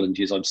big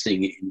challenges, I'm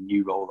seeing it in the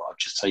new role that I've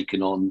just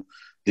taken on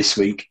this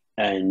week,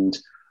 and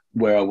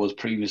where I was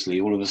previously,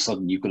 all of a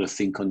sudden you've got to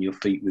think on your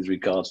feet with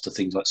regards to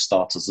things like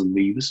starters and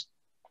leavers.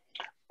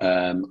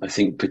 I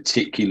think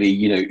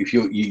particularly, if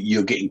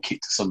you're getting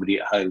kit to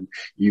somebody at home,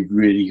 you've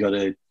really got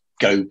to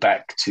go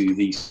back to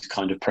these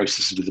kind of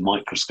processes with a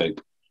microscope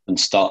and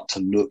start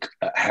to look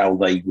at how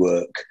they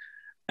work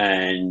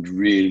and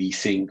really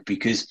think,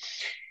 because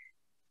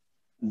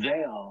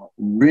they are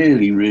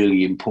really,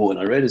 really important.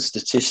 I read a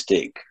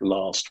statistic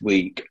last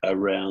week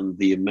around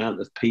the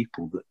amount of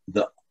people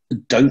that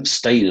don't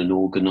stay in an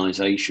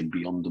organisation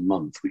beyond a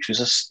month, which was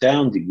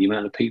astounding, the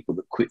amount of people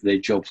that quit their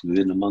jobs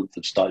within a month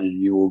of starting a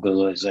new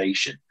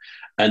organisation,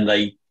 and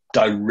they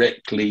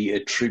directly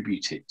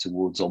attribute it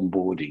towards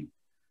onboarding.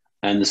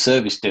 And the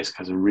service desk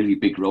has a really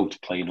big role to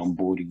play in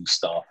onboarding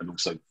staff, and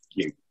also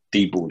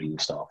deboarding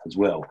staff as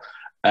well.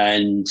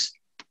 And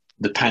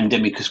the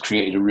pandemic has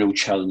created a real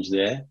challenge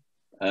there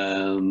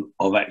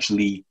of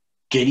actually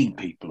getting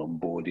people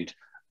onboarded,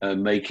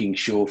 making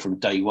sure from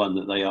day one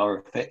that they are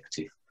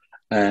effective.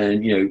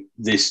 And,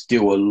 there's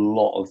still a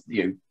lot of,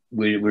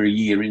 we're a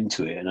year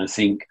into it, and I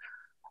think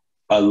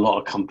a lot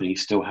of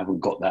companies still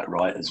haven't got that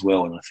right as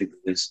well. And I think that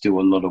there's still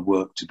a lot of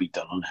work to be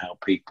done on how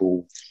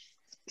people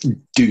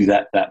do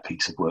that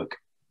piece of work.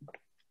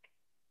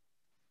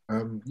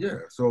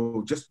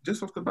 So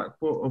just off the back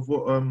of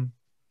what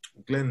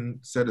Glenn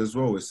said as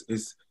well,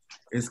 is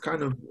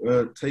kind of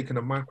taking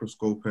a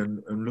microscope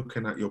and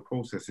looking at your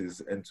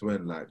processes end to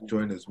end, like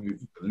joiners,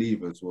 movers,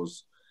 leavers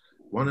was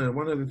one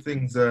of the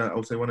things. I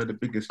would say one of the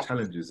biggest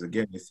challenges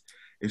again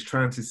is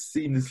trying to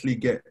seamlessly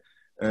get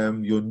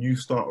your new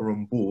starter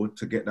on board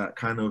to get that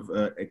kind of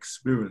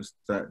experience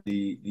that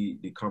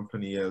the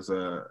company has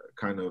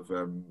kind of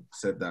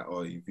said that,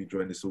 oh, if you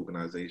join this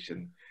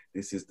organization,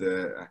 this is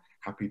the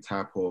happy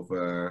type of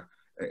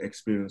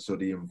experience or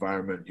the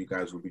environment you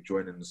guys will be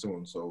joining, and so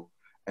on. So,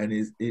 and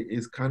it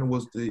is kind of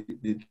was the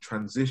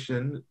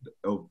transition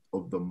of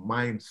the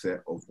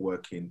mindset of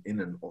working in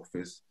an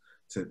office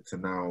to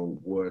now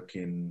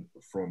working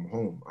from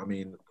home. I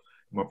mean,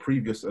 my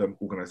previous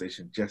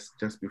organization,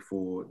 just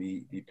before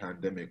the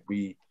pandemic,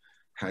 we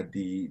had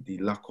the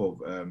luck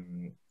of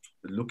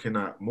looking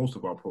at most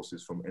of our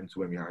process from end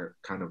to end. We had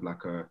kind of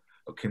like a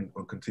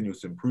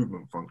continuous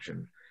improvement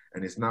function,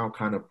 and it's now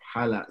kind of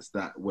highlights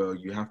that, well,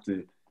 you have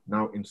to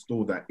now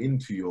install that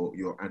into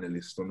your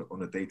analysts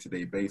on a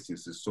day-to-day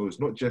basis. So it's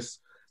not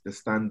just the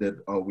standard,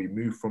 we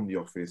move from the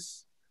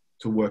office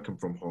to working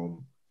from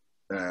home.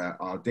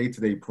 Our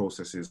day-to-day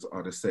processes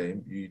are the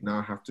same. You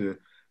now have to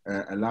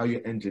allow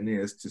your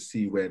engineers to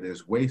see where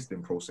there's waste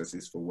in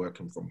processes for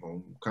working from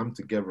home, come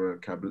together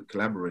and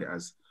collaborate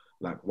as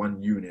like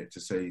one unit to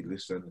say,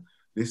 listen,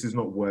 this is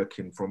not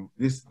working from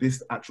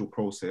this actual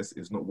process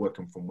is not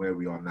working from where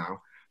we are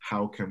now.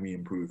 How can we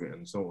improve it,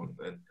 and so on?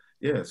 And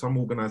yeah, some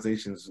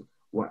organizations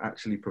were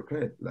actually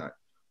prepared. Like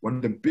one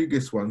of the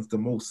biggest ones, the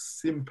most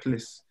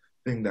simplest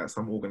thing that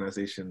some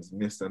organizations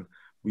miss, and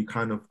we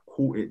kind of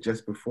caught it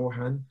just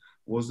beforehand,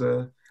 was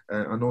I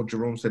know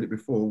Jerome said it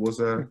before, was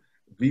a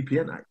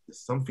VPN access.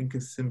 Something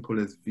as simple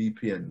as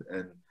VPN.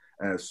 And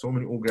so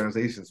many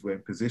organizations were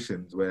in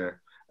positions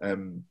where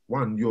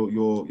one,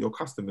 your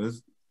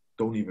customers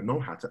don't even know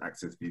how to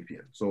access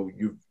VPN. So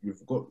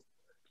you've got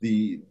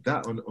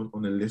that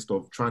on a list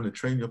of trying to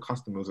train your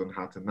customers on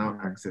how to now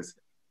access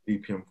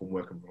VPN from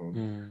working from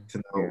home,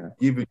 to now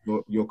giving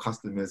your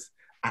customers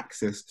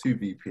access to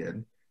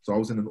VPN. So I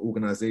was in an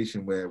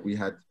organization where we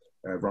had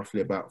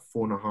roughly about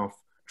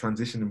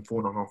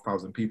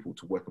 4,500 people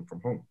to working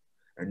from home.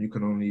 And you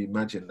can only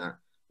imagine that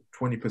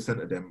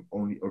 20% of them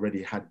only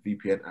already had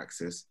VPN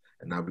access,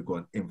 and now we've got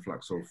an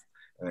influx of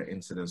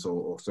incidents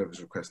or service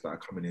requests that are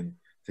coming in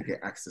to get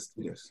access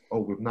to this. Oh,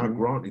 we've now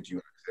granted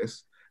you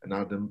access, and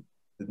now the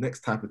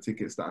next type of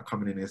tickets that are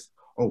coming in is,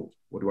 oh,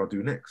 what do I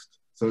do next?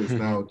 So it's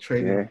now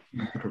training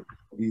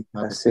these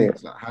type of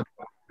things, like how do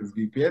I use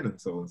VPN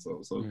and so on. So that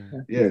was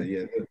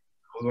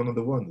one of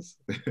the ones.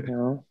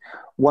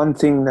 One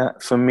thing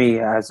that for me,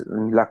 as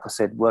like I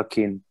said,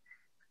 working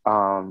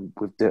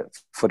with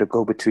for the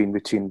go-between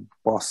between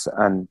boss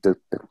and the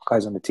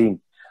guys on the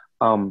team,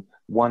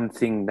 one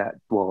thing that,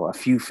 well, a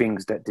few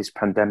things that this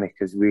pandemic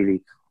has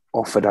really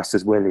offered us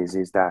as well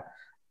is that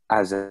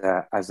as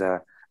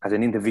an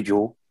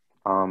individual,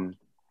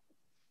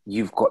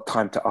 you've got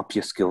time to up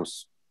your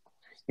skills.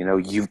 You know,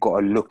 you've got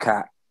to look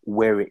at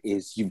where it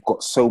is. You've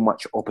got so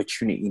much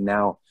opportunity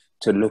now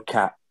to look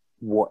at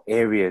what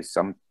areas.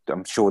 I'm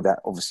sure that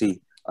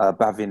obviously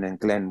Bhavin and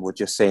Glenn were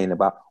just saying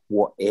about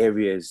what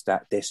areas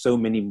that there's so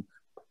many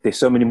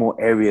more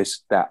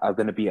areas that are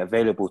going to be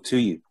available to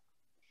you.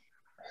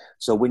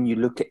 So when you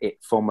look at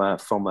it from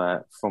a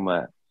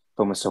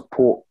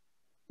support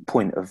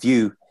point of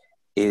view,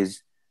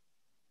 is,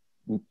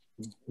 you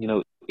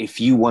know, if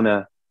you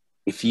wanna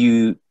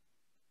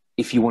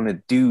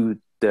do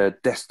the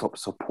desktop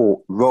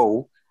support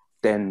role,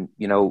 then,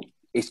 you know,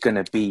 it's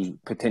gonna be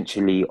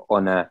potentially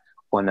on a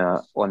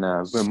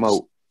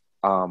remote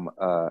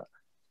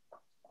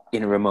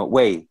in a remote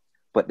way.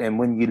 But then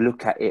when you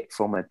look at it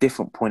from a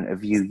different point of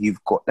view,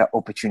 you've got that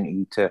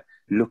opportunity to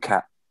look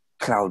at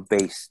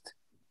cloud-based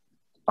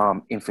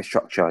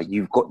infrastructure.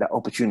 You've got that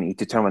opportunity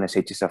to turn around and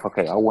say to yourself,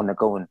 okay, I want to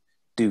go and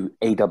do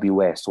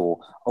AWS, or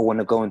I want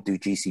to go and do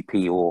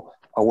GCP, or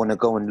I want to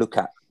go and look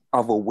at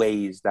other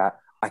ways that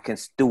I can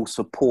still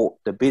support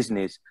the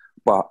business,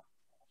 but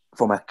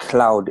from a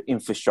cloud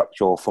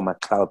infrastructure or from a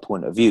cloud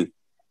point of view.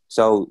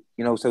 So,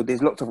 you know, so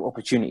there's lots of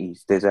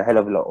opportunities. There's a hell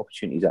of a lot of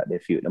opportunities out there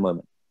for you at the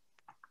moment.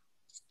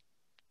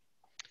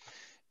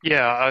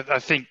 Yeah, I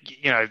think,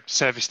 you know,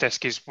 service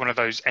desk is one of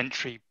those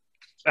entry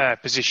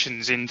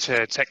positions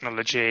into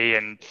technology,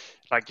 and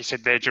like you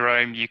said there,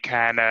 Jerome, you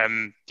can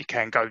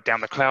go down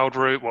the cloud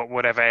route,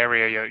 whatever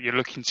area you're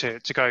looking to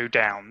go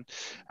down.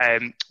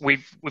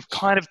 We've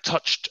kind of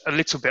touched a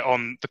little bit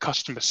on the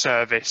customer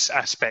service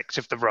aspect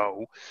of the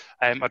role.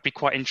 I'd be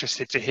quite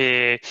interested to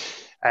hear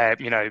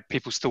you know,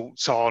 people's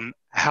thoughts on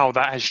how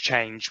that has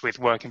changed with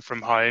working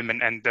from home,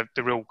 and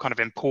the real kind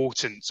of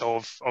importance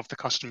of the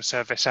customer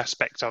service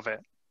aspect of it.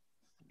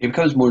 It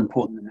becomes more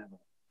important than ever.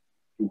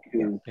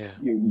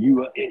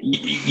 You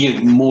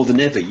are more than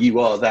ever. You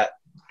are,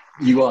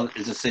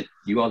 as I said,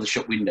 you are the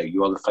shop window.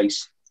 You are the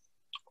face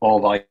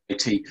of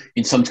IT.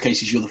 In some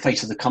cases, you're the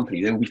face of the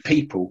company. There will be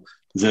people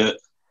that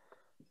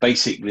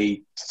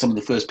basically, some of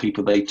the first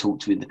people they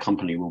talk to in the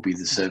company will be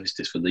the service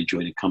desk when they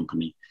join a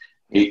company.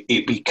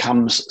 It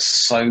becomes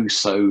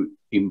so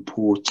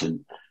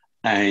important,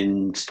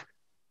 and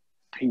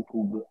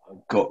people that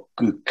have got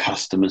good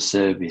customer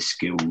service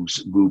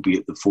skills will be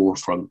at the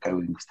forefront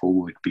going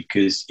forward,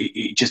 because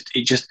it just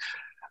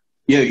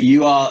you know,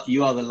 you are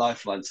the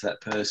lifeline to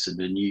that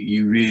person, and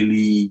you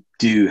really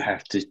do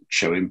have to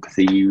show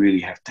empathy. You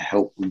really have to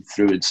help them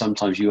through, and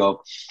sometimes you are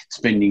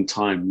spending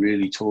time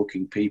really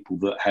talking people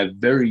that have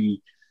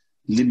very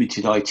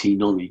limited IT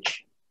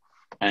knowledge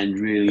and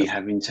really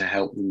having to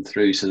help them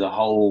through. So the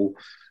whole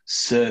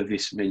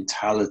service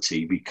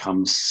mentality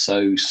becomes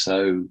so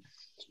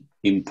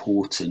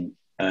important.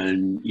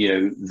 And, you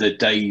know, the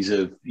days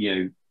of, you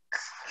know,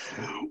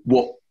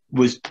 what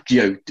was,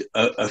 you know,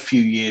 a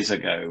few years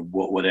ago,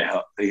 I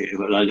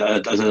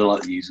don't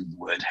like to use the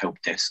word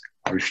help desk.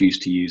 I refuse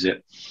to use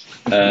it.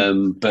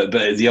 But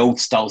the old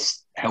style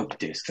help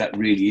desk, that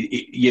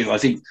really, you know, I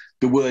think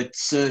the word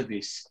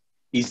service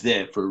is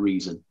there for a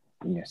reason.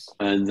 Yes.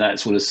 And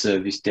that's what a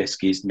service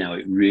desk is now.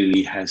 It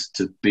really has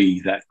to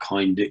be that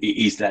kind of, it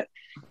is that,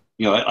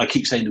 you know, I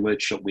keep saying the word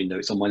shop window.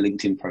 It's on my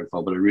LinkedIn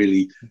profile, but I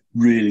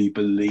really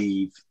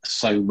believe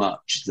so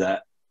much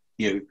that,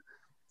 you know,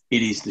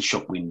 it is the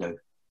shop window.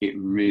 It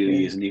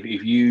really is. And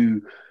if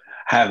you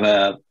have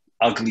a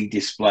ugly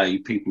display,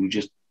 people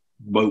just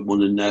won't want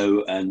to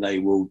know, and they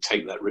will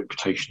take that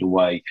reputation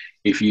away.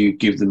 If you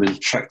give them an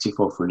attractive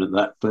offer, and at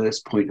that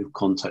first point of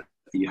contact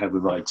that you have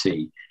with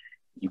IT,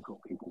 you've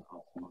got people.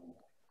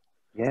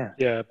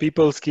 Yeah,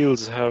 people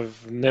skills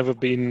have never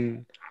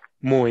been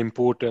more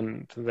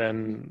important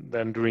than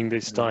during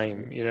this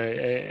time. You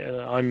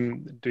know,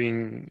 I'm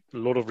doing a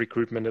lot of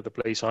recruitment at the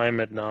place I'm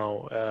at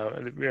now.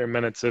 We're a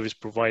managed service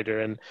provider,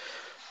 and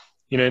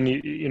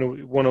you know,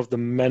 one of the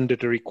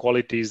mandatory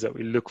qualities that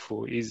we look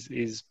for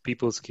is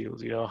people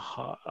skills. You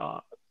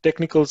know,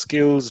 technical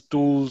skills,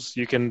 tools,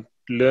 you can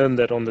learn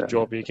that on the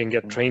job. You can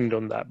get trained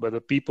on that, but the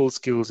people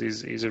skills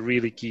is a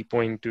really key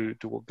point to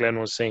what Glenn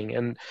was saying.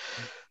 And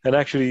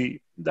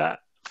actually, that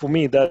for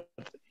me, that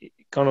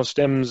kind of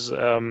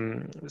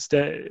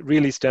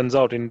really stands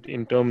out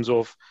in terms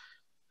of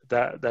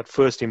that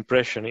first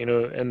impression. You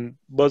know, and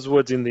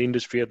buzzwords in the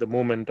industry at the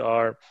moment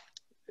are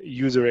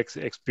user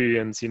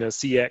experience, you know,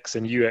 CX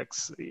and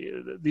UX.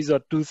 These are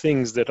two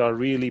things that are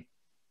really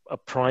a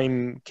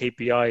prime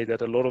KPI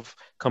that a lot of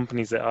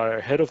companies that are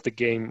ahead of the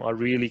game are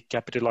really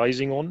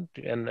capitalizing on,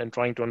 and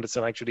trying to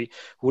understand actually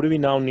what do we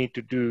now need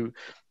to do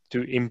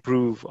to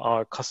improve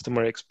our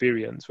customer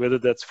experience, whether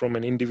that's from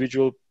an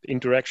individual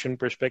interaction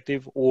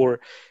perspective or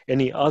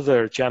any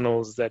other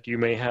channels that you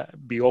may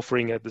be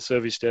offering at the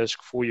service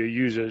desk for your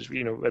users,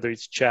 whether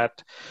it's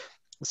chat,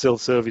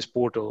 self-service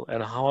portal,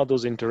 and how are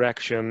those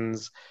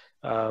interactions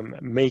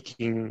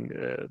making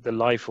the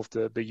life of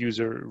the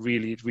user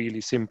really,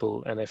 really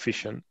simple and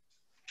efficient.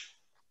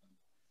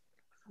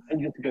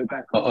 And just to go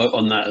back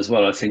on that as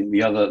well, I think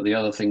the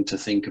other thing to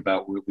think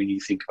about when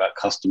you think about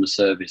customer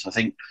service, I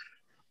think,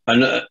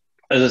 and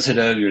as I said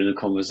earlier in the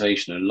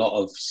conversation, a lot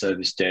of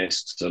service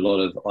desks, a lot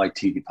of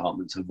IT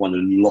departments have won a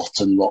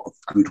lot of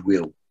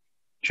goodwill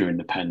during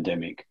the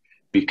pandemic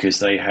because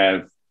they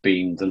have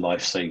been the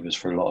lifesavers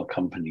for a lot of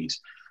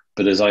companies.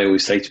 But as I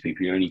always say to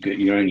people,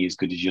 you're only as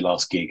good as your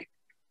last gig.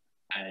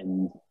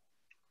 And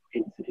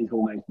it's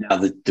almost now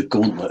the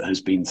gauntlet has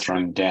been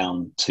thrown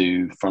down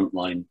to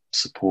frontline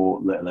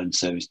support, let alone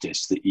service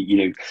desks. That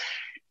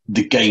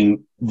the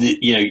game,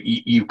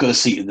 you've got a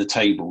seat at the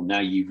table. Now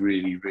you've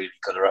really, really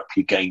got to up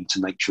your game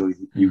to make sure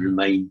you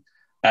remain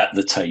at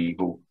the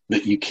table,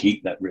 that you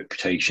keep that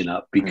reputation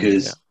up,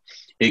 because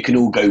it can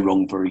all go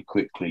wrong very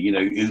quickly.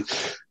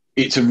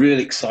 It's a real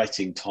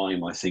exciting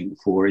time, I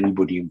think, for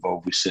anybody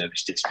involved with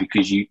service desks,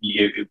 because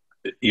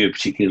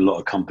particularly a lot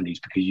of companies,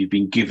 because you've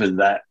been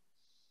given a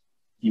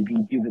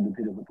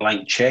bit of a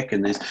blank check,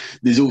 and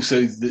there's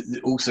also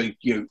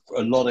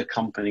a lot of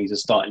companies are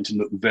starting to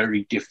look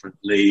very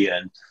differently,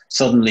 and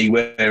suddenly,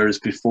 whereas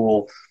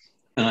before,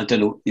 and I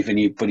don't know if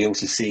anybody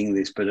else is seeing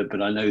this, but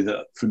I know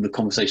that from the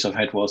conversation I've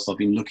had whilst I've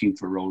been looking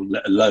for a role,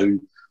 let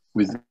alone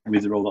with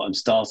the role that I'm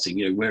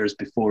starting, whereas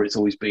before it's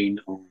always been,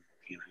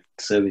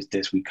 service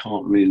desk we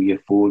can't really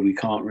afford, we're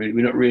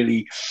not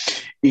really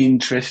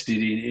interested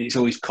in, it's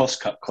always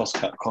cost cut,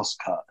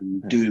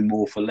 and doing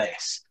more for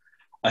less.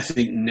 I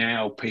think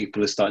now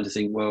people are starting to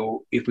think,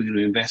 well, if we're going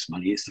to invest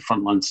money, it's the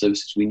frontline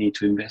services we need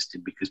to invest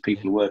in, because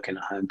people are working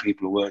at home,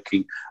 people are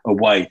working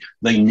away.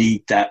 They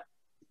need that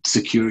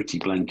security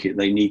blanket.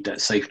 They need that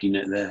safety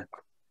net there.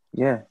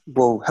 Yeah.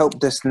 Well, help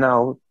desk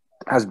now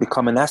has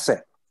become an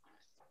asset.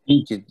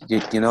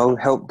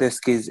 Help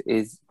desk is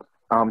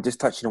just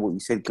touching on what you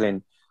said,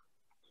 Glenn.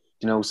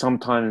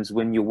 Sometimes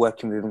when you're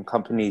working with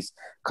companies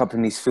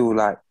feel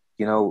like,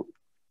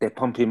 they're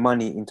pumping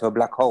money into a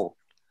black hole.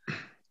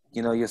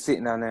 You're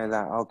sitting down there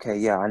like, okay,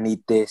 yeah, I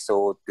need this,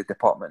 or the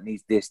department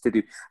needs this to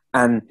do.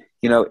 And,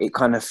 it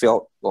kind of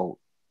felt,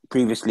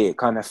 previously it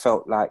kind of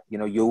felt like,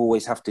 you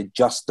always have to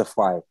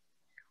justify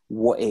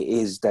what it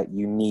is that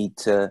you need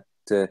to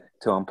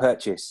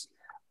purchase.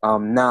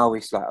 Now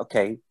it's like,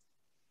 okay,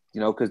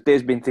 because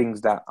there's been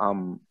things that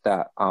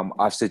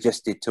I've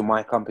suggested to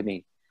my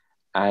company,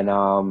 and,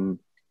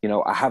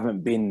 I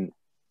haven't been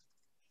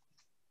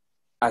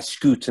as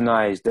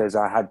scrutinized as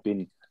I had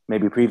been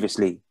maybe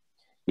previously.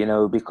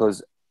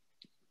 Because,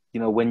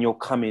 when you're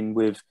coming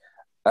with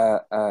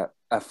a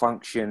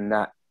function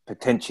that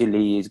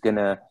potentially is going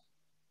to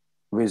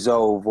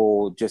resolve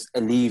or just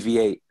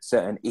alleviate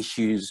certain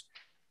issues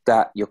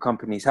that your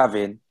company's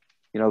having,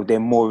 they're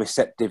more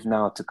receptive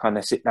now to kind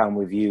of sit down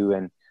with you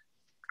and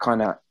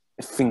kind of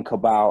think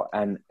about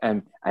and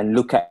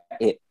look at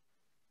it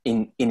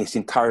in its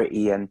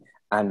entirety and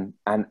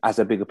as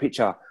a bigger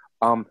picture.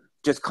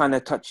 Just kind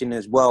of touching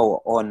as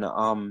well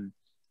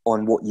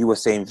on what you were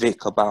saying,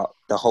 Vic, about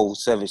the whole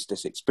service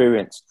desk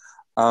experience.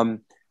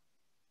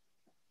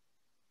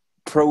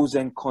 Pros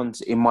and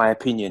cons, in my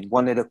opinion.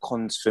 One of the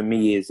cons for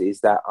me is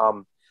that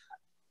I'm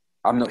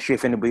not sure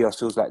if anybody else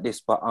feels like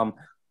this, but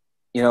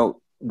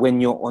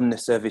when you're on the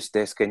service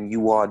desk and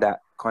you are that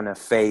kind of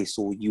face,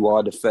 or you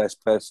are the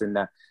first person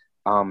that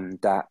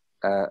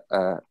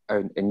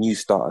a new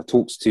starter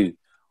talks to,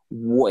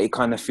 what it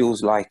kind of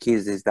feels like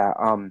is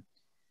that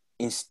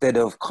instead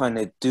of kind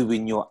of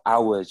doing your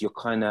hours, you're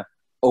kind of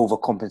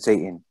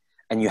overcompensating,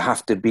 and you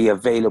have to be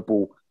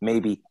available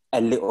maybe a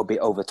little bit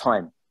over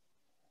time,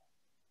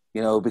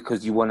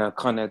 because you want to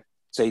kind of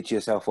say to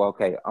yourself, well,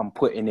 okay,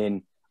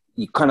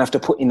 you kind of have to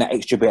put in that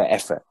extra bit of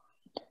effort,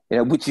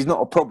 which is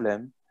not a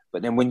problem.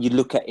 But then when you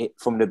look at it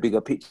from the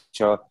bigger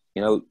picture,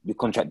 you're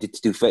contracted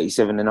to do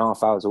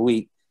 37.5 hours a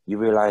week. You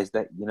realize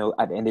that,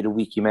 at the end of the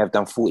week, you may have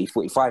done 40,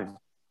 45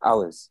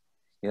 hours,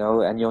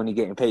 and you're only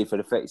getting paid for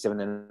the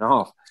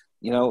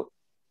 37.5,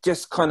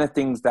 just kind of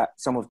things that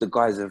some of the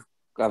guys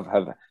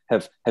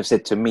have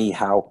said to me,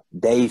 how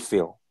they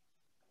feel,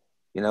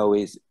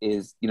 is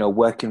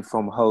working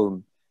from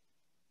home,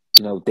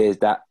 there's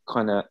that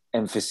kind of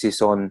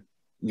emphasis on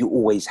you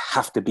always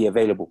have to be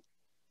available.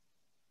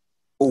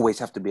 Always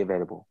have to be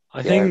available.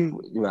 I think,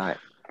 right.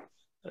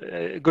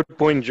 Good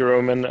point,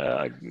 Jerome. And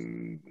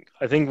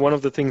I think one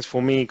of the things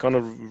for me kind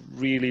of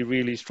really,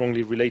 really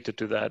strongly related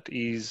to that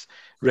is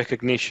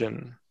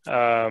recognition.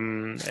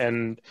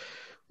 And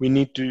we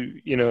need to,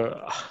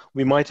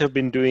 we might have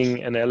been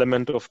doing an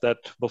element of that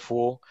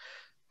before,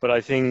 But I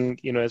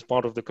think, as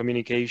part of the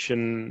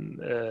communication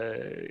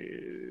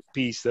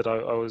piece that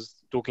I was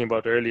talking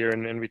about earlier,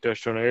 and we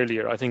touched on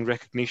earlier, I think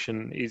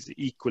recognition is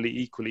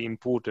equally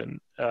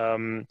important.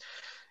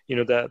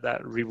 That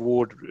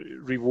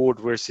reward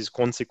versus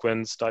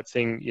consequence type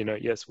thing.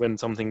 Yes, when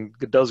something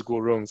does go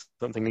wrong,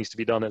 something needs to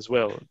be done as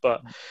well.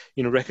 But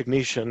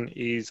recognition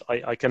is,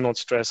 I cannot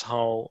stress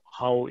how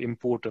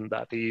important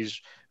that is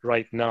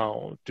right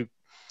now to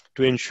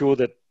ensure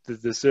that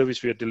the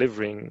service we are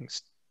delivering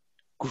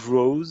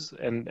grows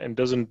and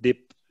doesn't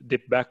dip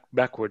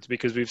backwards,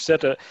 because we've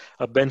set a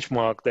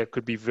benchmark that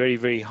could be very,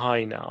 very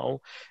high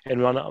now,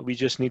 and we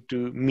just need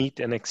to meet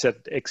and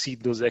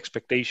exceed those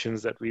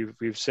expectations that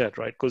we've set,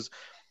 right? Because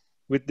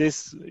with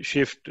this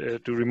shift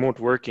to remote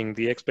working,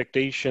 the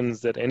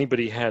expectations that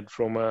anybody had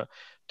from a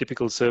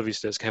typical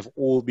service desk have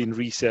all been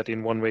reset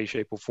in one way,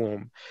 shape, or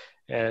form,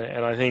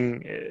 and I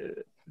think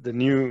the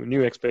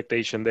new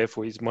expectation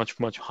therefore is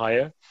much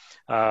higher,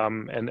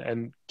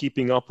 and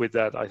keeping up with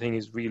that, I think,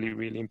 is really,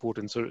 really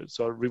important.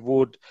 So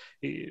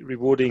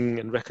rewarding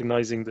and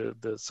recognizing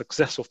the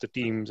success of the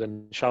teams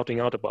and shouting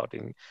out about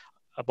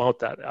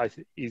that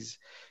is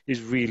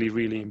really,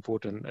 really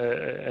important.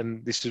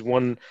 And this is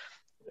one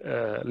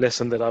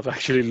lesson that I've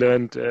actually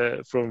learned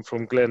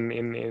from Glenn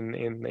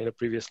in a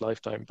previous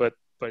lifetime. But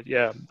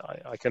yeah,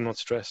 I cannot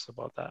stress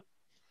about that.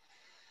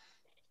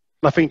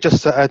 I think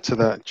just to add to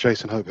that,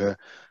 Jason Hope here,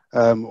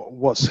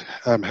 what's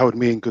held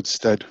me in good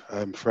stead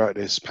throughout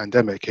this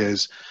pandemic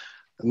is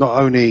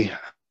not only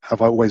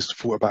have I always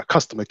thought about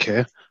customer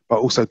care, but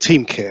also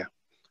team care,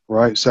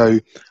 right? So,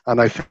 and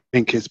I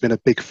think it's been a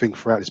big thing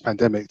throughout this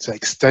pandemic to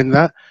extend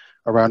that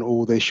around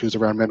all the issues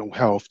around mental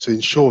health, to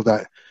ensure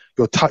that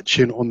you're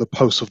touching on the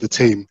pulse of the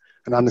team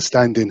and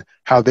understanding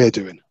how they're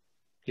doing.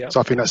 Yeah. So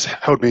I think that's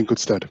held me in good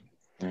stead.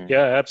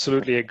 Yeah,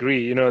 absolutely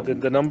agree.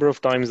 The number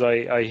of times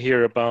I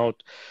hear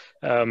about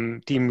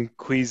team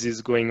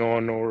quizzes going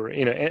on, or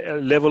a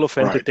level of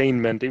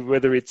entertainment, right,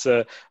 whether it's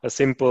a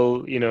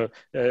simple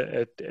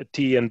a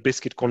tea and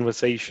biscuit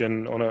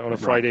conversation on a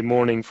Friday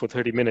morning for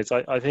 30 minutes.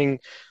 I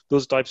think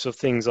those types of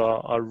things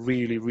are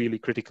really, really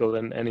critical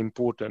and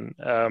important,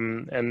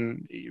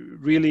 and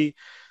really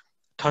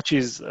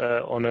touches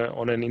on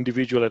an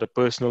individual at a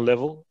personal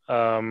level,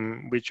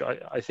 which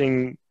I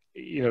think,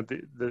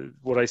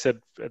 what I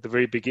said at the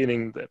very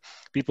beginning, that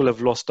people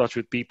have lost touch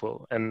with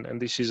people,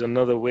 and this is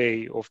another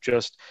way of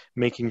just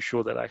making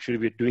sure that actually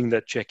we're doing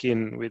that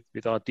check-in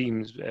with our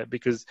teams,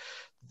 because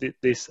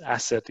this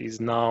asset is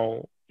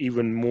now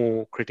even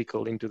more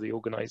critical into the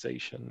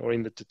organization or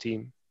in the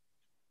team.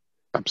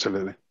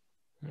 Absolutely.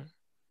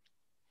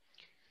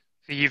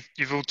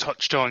 You've all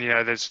touched on,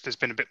 there's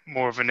been a bit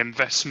more of an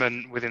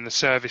investment within the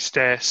service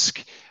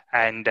desk,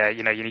 and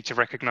you need to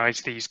recognize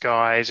these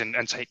guys and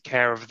take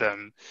care of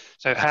them.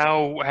 So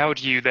how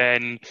do you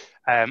then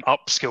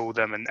upskill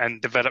them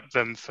and develop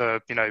them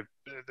for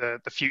the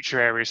future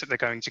areas that they're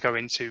going to go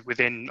into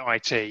within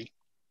IT?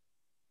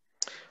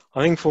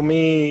 I think for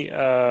me,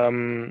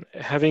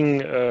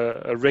 having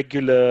a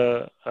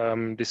regular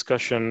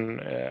discussion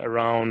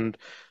around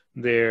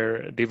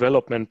their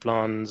development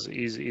plans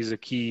is a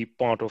key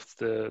part of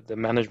the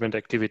management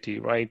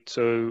activity, right?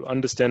 So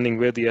understanding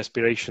where the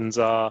aspirations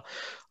are,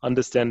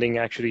 understanding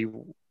actually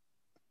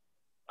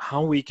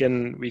how we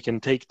can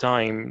take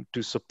time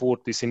to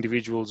support this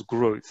individual's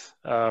growth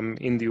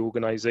in the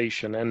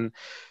organization. And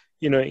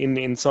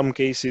in some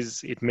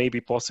cases it may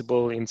be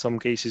possible, in some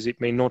cases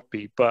it may not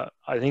be, but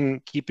I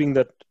think keeping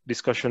that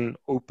discussion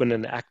open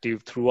and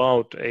active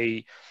throughout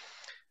a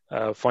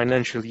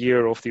financial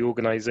year of the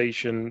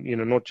organization,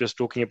 not just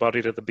talking about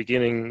it at the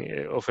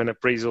beginning of an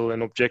appraisal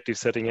and objective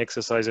setting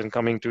exercise and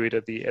coming to it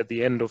at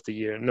the end of the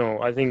year.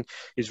 No, I think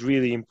it's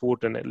really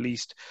important, at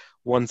least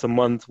once a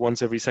month,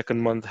 once every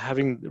second month,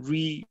 having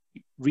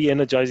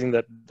re-energizing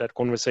that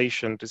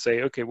conversation to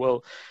say, okay,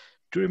 well,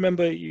 do you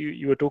remember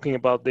you were talking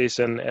about this,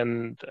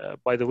 and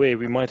by the way,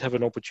 we might have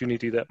an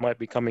opportunity that might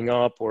be coming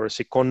up, or a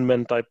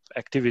secondment type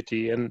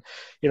activity. And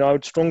I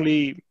would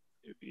strongly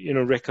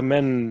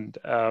recommend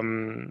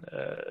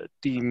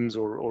teams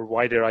or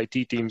wider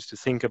IT teams to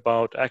think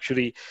about,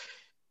 actually,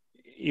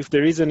 if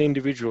there is an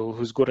individual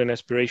who's got an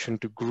aspiration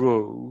to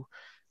grow,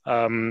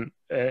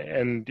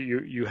 and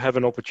you have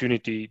an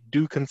opportunity,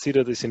 do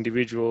consider this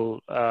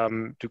individual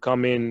to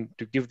come in,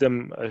 to give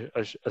them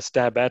a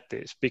stab at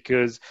this,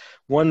 because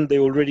one, they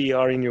already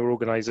are in your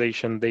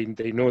organization, they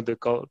know the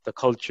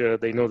culture,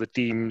 they know the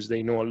teams,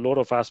 they know a lot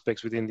of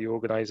aspects within the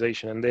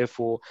organization, and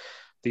therefore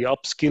the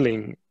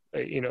upskilling,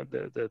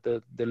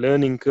 the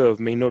learning curve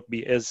may not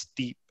be as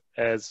steep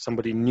as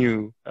somebody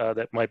new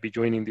that might be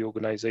joining the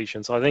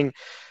organization. So I think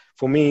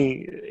for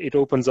me, it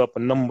opens up a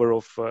number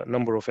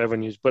of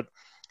avenues. But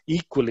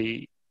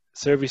equally,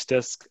 service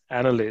desk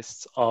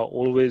analysts are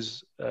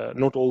always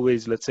not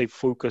always, let's say,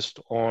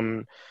 focused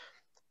on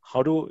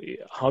how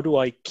do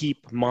I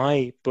keep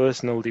my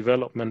personal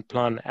development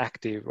plan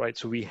active, right?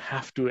 So we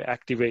have to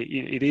activate.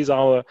 It is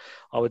our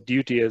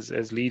duty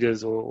as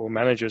leaders or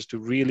managers to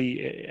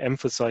really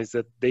emphasize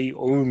that they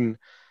own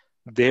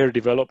their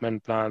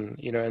development plan,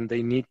 and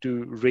they need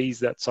to raise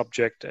that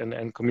subject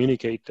and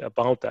communicate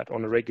about that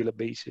on a regular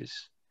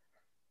basis.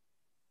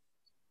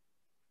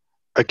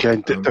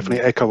 Again, definitely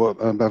echo what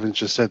Bhavin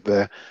just said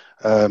there.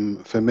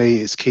 For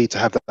me, it's key to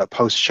have that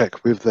post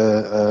check with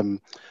the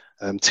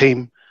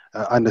team,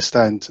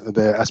 understand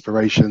their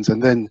aspirations,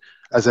 and then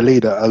as a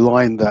leader,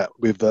 align that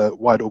with the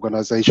wide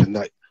organization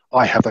that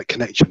I have that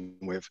connection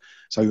with.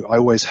 So I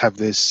always have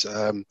this,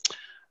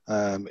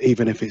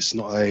 even if it's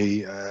not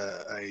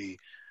a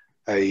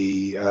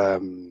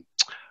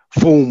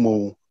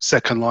formal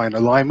second line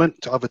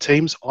alignment to other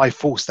teams, I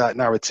force that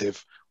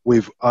narrative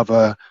with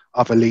other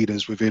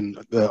leaders within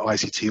the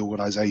ICT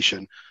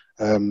organization,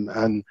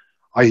 and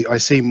I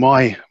see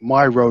my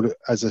role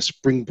as a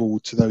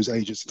springboard to those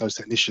agents, those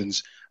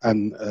technicians,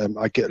 and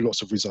I get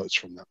lots of results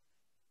from that.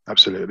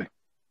 Absolutely.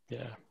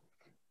 Yeah.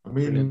 I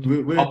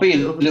mean, I'll be a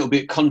little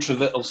bit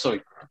controversial. Oh,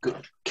 sorry,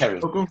 carry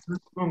on. Go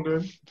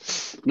on.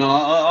 No,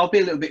 I'll be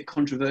a little bit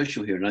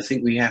controversial here, and I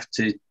think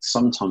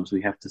sometimes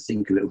we have to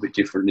think a little bit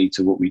differently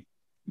to what we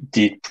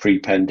did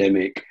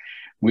pre-pandemic.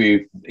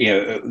 With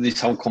this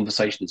whole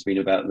conversation has been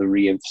about the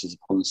re-emphasis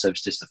upon the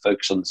service desk, the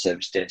focus on the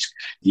service desk,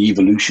 the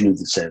evolution of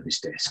the service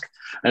desk,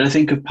 and I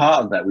think a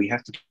part of that we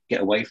have to get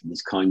away from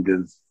this kind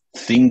of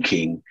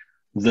thinking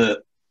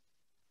that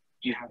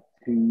you have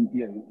to,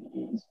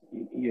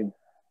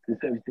 the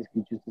service desk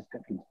is just a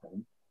stepping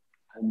stone,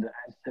 and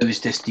as service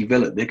desks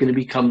develop, they're going to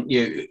become,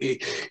 the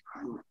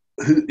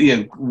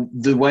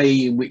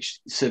way in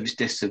which service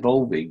desks are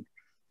evolving.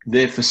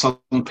 There for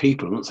some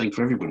people, I'm not saying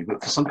for everybody,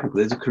 but for some people,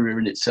 there's a career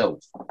in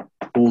itself,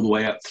 all the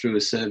way up through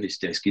a service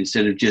desk,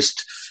 instead of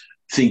just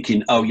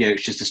thinking, oh yeah,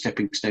 it's just a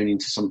stepping stone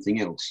into something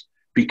else.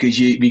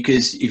 Because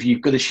if you've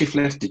got a shift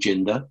left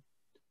agenda,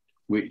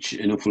 which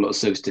an awful lot of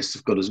service desks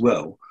have got as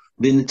well,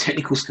 then the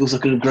technical skills are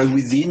going to grow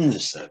within the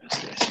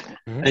service desk.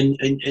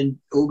 Mm-hmm. And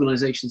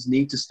organisations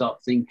need to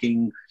start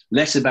thinking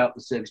less about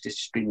the service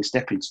desk being a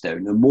stepping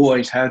stone, and more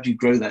is how do you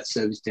grow that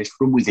service desk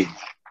from within,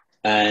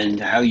 and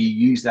how you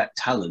use that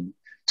talent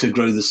to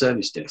grow the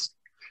service desk,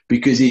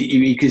 because I've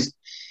seen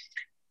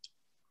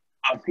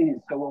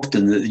it so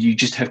often that you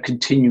just have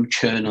continual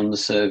churn on the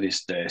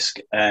service desk,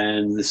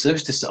 and the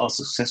service desks that are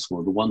successful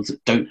are the ones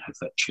that don't have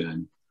that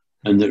churn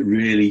and that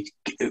really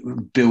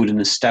build an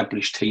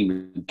established team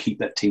and keep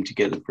that team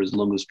together for as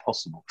long as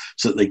possible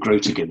so that they grow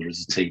together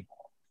as a team.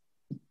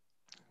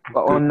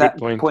 But on that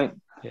point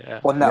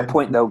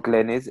though,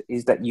 Glenn,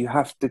 is that you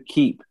have to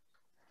keep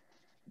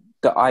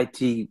the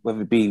IT,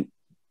 whether it be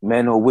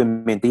men or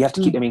women, you have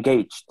to keep them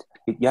engaged.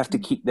 You have to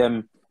keep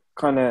them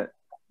kind of,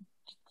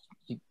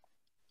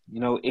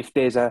 if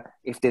there's an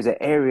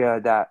area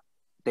that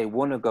they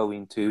want to go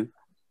into,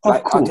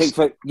 like I'll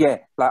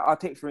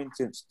take for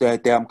instance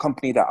the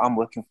company that I'm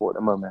working for at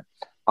the moment.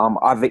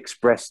 I've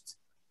expressed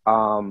that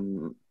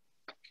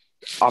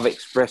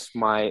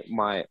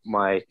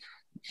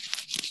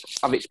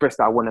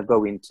I want to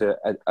go into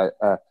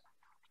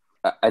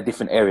a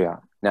different area.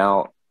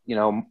 Now,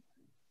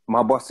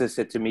 my boss has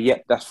said to me, yeah,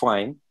 that's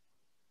fine.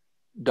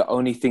 The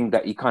only thing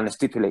that he kind of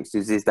stipulates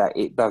is that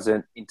it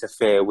doesn't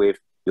interfere with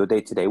your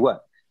day-to-day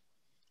work.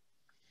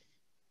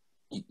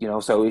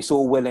 So it's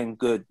all well and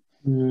good.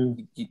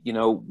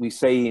 We're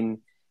saying,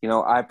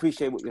 I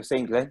appreciate what you're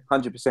saying, Glenn,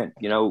 100%.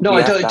 No,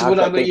 I don't.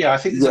 I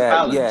think there's a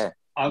balance.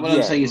 What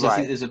I'm saying is, right. I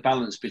think there's a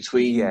balance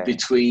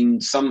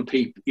between some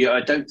people.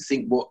 I don't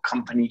think what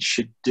companies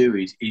should do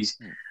is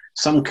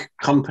some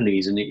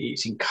companies, and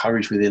it's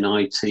encouraged within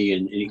IT,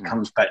 and it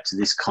comes back to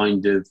this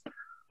kind of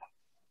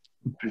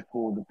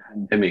before the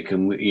pandemic,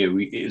 and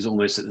it was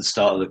almost at the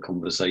start of the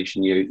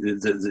conversation.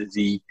 It's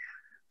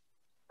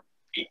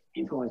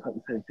almost like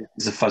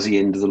it's a fuzzy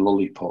end of the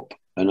lollipop,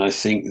 and I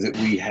think that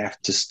we have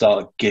to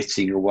start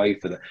getting away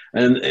from that.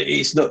 And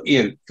it's not,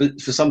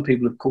 for some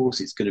people, of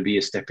course, it's going to be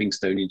a stepping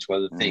stone into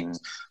other things.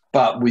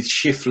 But with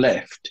shift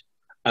left,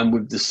 and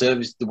with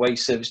the way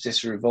service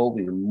desks are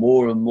evolving, and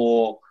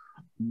more,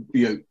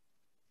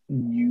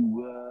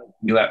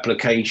 new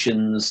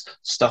applications,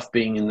 stuff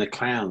being in the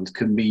cloud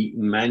can be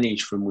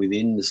managed from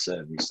within the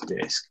service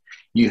desk.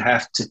 You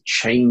have to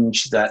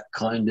change that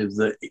kind of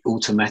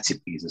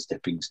automatically as a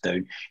stepping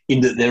stone, in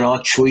that there are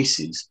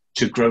choices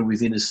to grow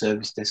within a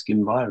service desk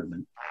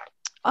environment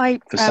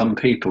for some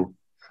people.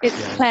 It's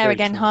Claire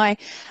again. Hi.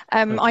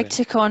 I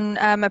took on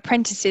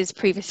apprentices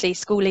previously,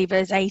 school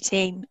leavers,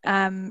 18,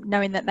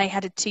 knowing that they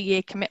had a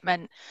 2-year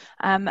commitment.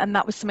 And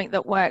that was something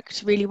that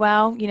worked really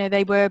well.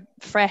 They were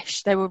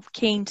fresh, they were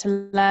keen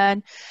to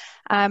learn.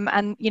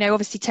 And,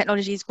 obviously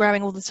technology is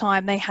growing all the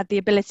time. They had the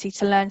ability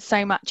to learn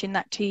so much in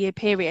that 2-year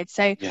period.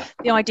 So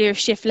the idea of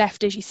shift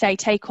left, as you say,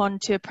 take on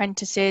to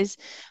apprentices.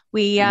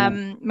 We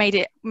made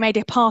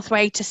a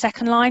pathway to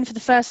second line for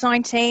the first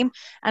line team,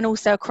 and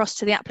also across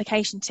to the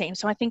application team.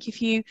 So I think if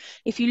you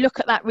look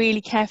at that really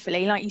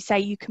carefully, like you say,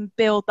 you can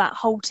build that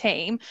whole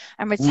team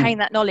and retain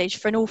that knowledge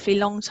for an awfully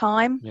long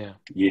time. Yeah.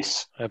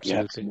 Yes.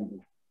 Absolutely.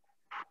 Yeah.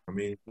 I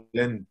mean,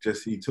 Glenn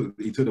he took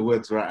the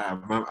words right out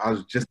of my mouth. I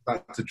was just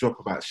about to drop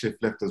about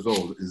shift left as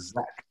well.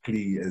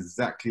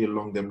 Exactly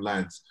along them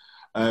lines.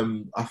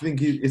 I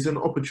think it's an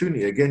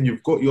opportunity. Again,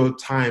 you've got your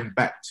time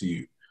back to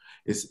you.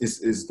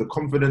 It's the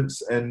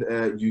confidence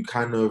and you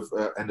kind of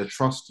and the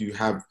trust you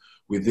have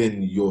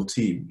within your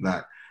team.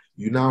 Like,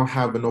 you now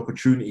have an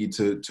opportunity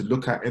to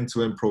look at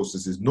end-to-end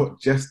processes,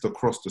 not just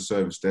across the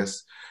service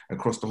desk,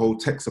 across the whole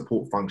tech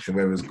support function,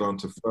 where it's gone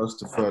to first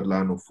to third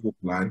line or fourth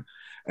line,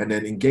 and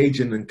then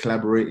engaging and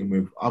collaborating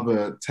with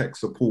other tech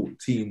support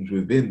teams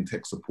within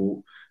tech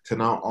support to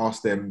now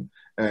ask them,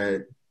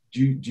 do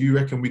you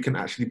reckon we can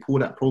actually pull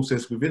that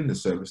process within the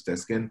service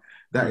desk? And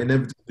that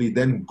inevitably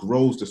then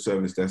grows the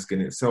service desk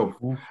in itself.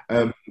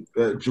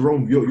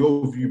 Jerome,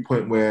 your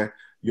viewpoint where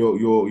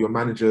your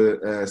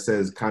manager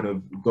says kind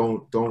of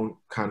don't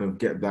kind of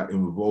get that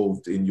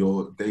involved in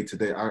your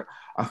day-to-day.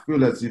 I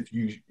feel as if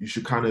you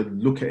should kind of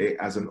look at it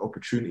as an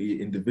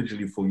opportunity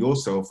individually for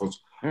yourself as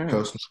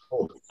personal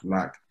growth.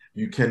 Like,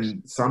 you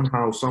can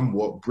somehow,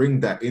 somewhat bring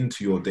that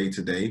into your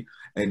day-to-day,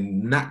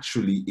 and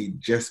naturally it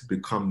just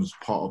becomes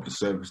part of the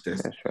service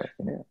desk. That's right.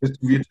 Yeah. Just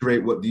to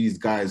reiterate what these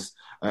guys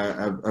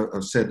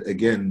have said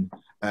again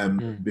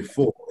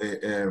before,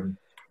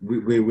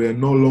 we're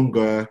no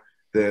longer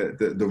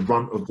the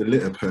runt of the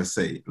litter per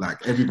se.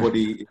 Like,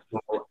 everybody is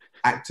now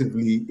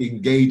actively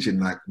engaging,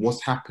 like,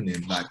 what's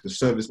happening, like the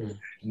service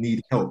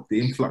need help, the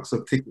influx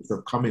of tickets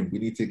have come in, we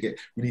need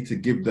to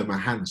give them a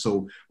hand.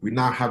 So we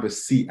now have a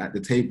seat at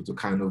the table to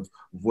kind of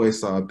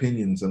voice our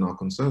opinions and our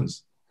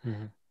concerns.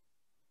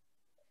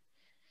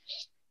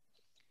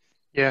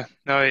 Yeah,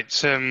 no,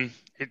 it's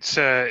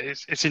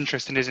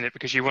interesting, isn't it?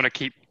 Because you want to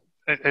keep,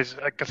 as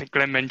I think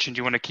Glenn mentioned,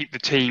 you want to keep the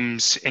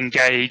teams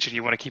engaged, and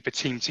you want to keep a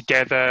team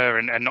together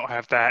and not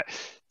have that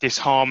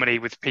disharmony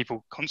with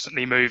people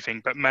constantly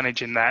moving, but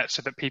managing that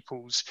so that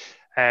people's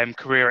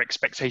career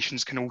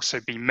expectations can also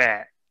be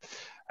met.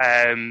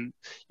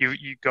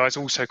 You guys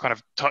also kind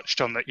of touched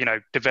on that,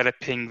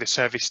 developing the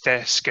service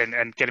desk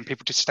and getting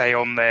people to stay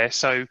on there.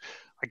 So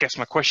I guess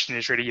my question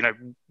is really,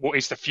 what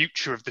is the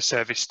future of the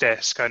service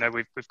desk? I know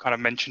we've kind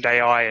of mentioned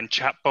AI and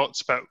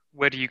chatbots, but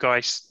where do you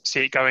guys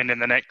see it going in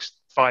the next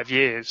 5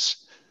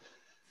 years?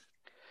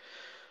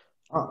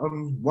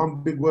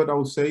 One big word I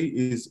would say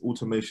is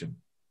automation.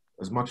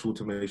 As much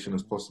automation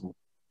as possible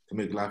to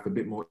make life a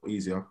bit more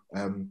easier.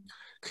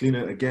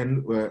 Cleaner,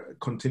 again,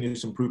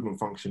 continuous improvement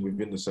function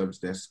within the service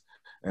desk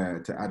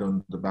to add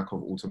on the back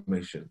of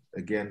automation.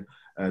 Again,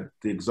 the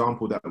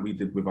example that we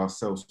did with our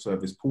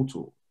self-service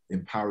portal,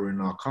 empowering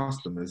our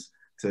customers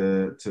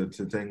to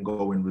then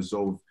go and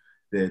resolve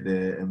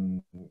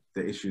the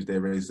issues they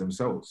raise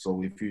themselves.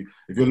 So if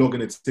you're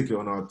logging a ticket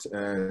on our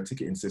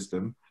ticketing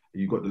system,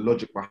 you've got the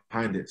logic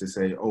behind it to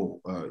say,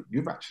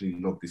 you've actually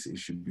logged this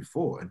issue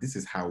before, and this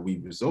is how we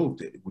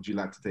resolved it. Would you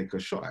like to take a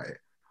shot at it?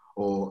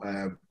 Or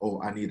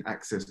I need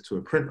access to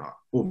a printer.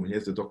 Boom,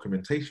 here's the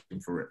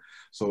documentation for it.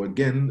 So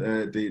again,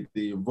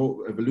 the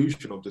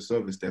evolution of the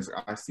service desk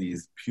I see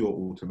is pure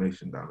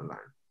automation down the line.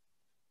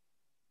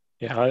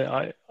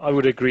 Yeah, I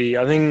would agree.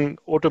 I think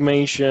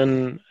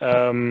automation,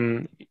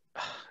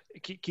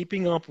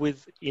 keeping up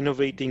with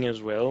innovating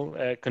as well,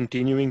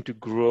 continuing to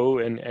grow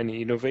and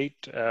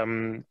innovate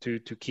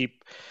to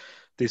keep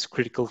this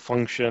critical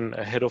function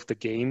ahead of the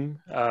game.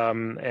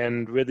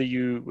 And whether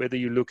you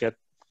look at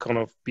kind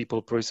of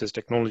people, process,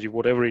 technology,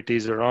 whatever it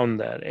is around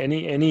that,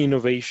 any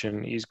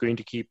innovation is going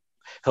to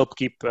help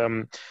keep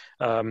you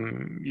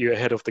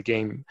ahead of the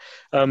game.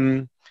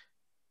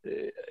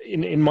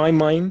 In my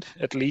mind,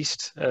 at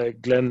least,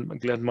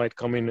 Glenn might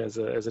come in as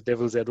a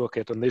devil's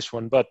advocate on this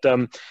one, but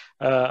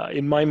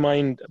in my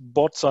mind,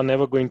 bots are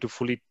never going to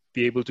fully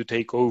be able to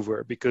take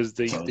over, because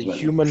the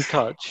human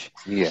touch.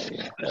 Yeah.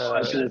 I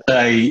was going to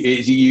say,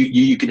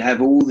 you can have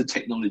all the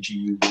technology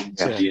you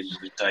want at the end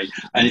of the day,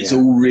 and it's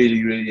all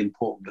really, really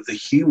important, but the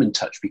human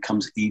touch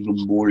becomes even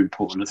more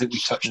important. I think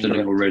we touched on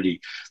it already.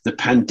 The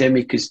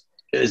pandemic has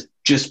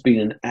just been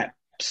an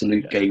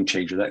absolute game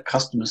changer. That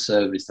customer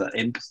service, that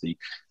empathy,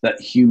 that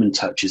human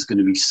touch is going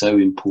to be so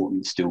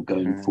important still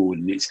going forward.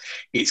 And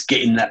it's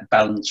getting that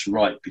balance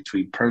right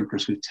between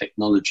progress with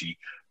technology,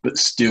 but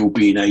still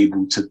being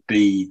able to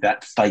be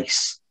that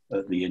face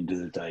at the end of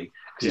the day.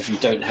 Because if you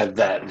don't have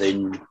that,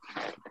 then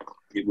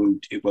it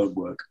won't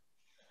work.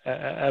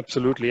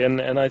 Absolutely,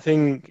 and I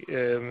think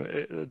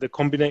the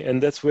combination,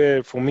 and that's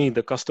where for me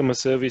the customer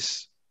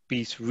service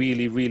piece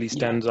really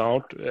stands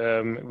out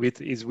with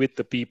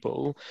the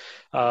people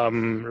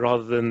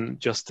rather than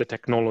just the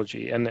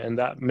technology, and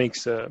that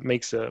makes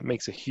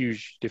a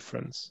huge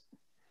difference.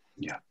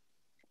 Yeah.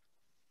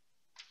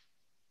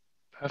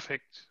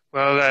 Perfect.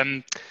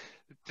 Well,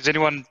 does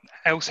anyone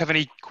else have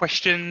any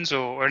questions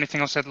or anything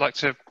else they'd like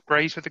to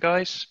raise with the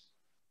guys?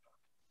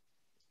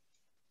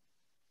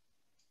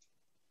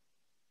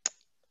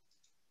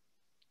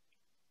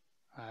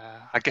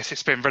 I guess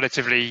it's been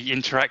relatively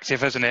interactive,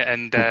 hasn't it?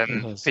 And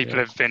people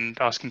have been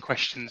asking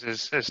questions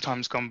as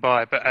time's gone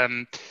by. But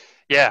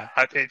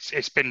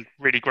it's been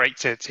really great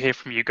to hear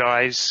from you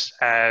guys.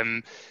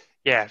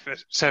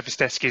 Service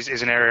desk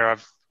is an area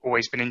I've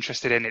always been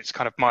interested in. It's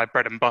kind of my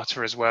bread and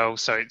butter as well.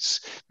 So it's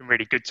been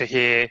really good to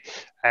hear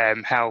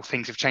how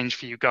things have changed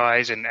for you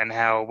guys, and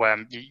how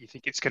you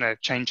think it's going to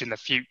change in the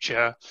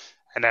future.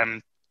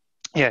 And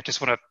yeah,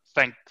 just want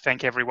to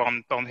thank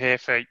everyone on here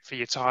for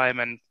your time,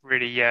 and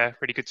really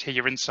really good to hear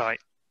your insight.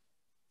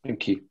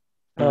 Thank you.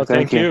 No,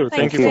 thank you.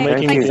 Thank you for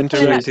making it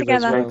interactive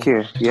as well. Thank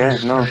you. Yeah,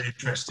 no. Very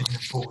interesting and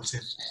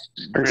informative.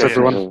 Thanks,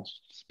 everyone. Definitely.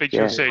 Speak to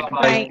you soon.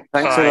 Bye.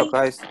 Thanks a lot,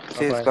 guys.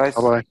 Cheers, Bye-bye. guys.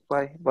 Bye-bye.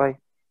 Bye.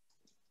 Bye.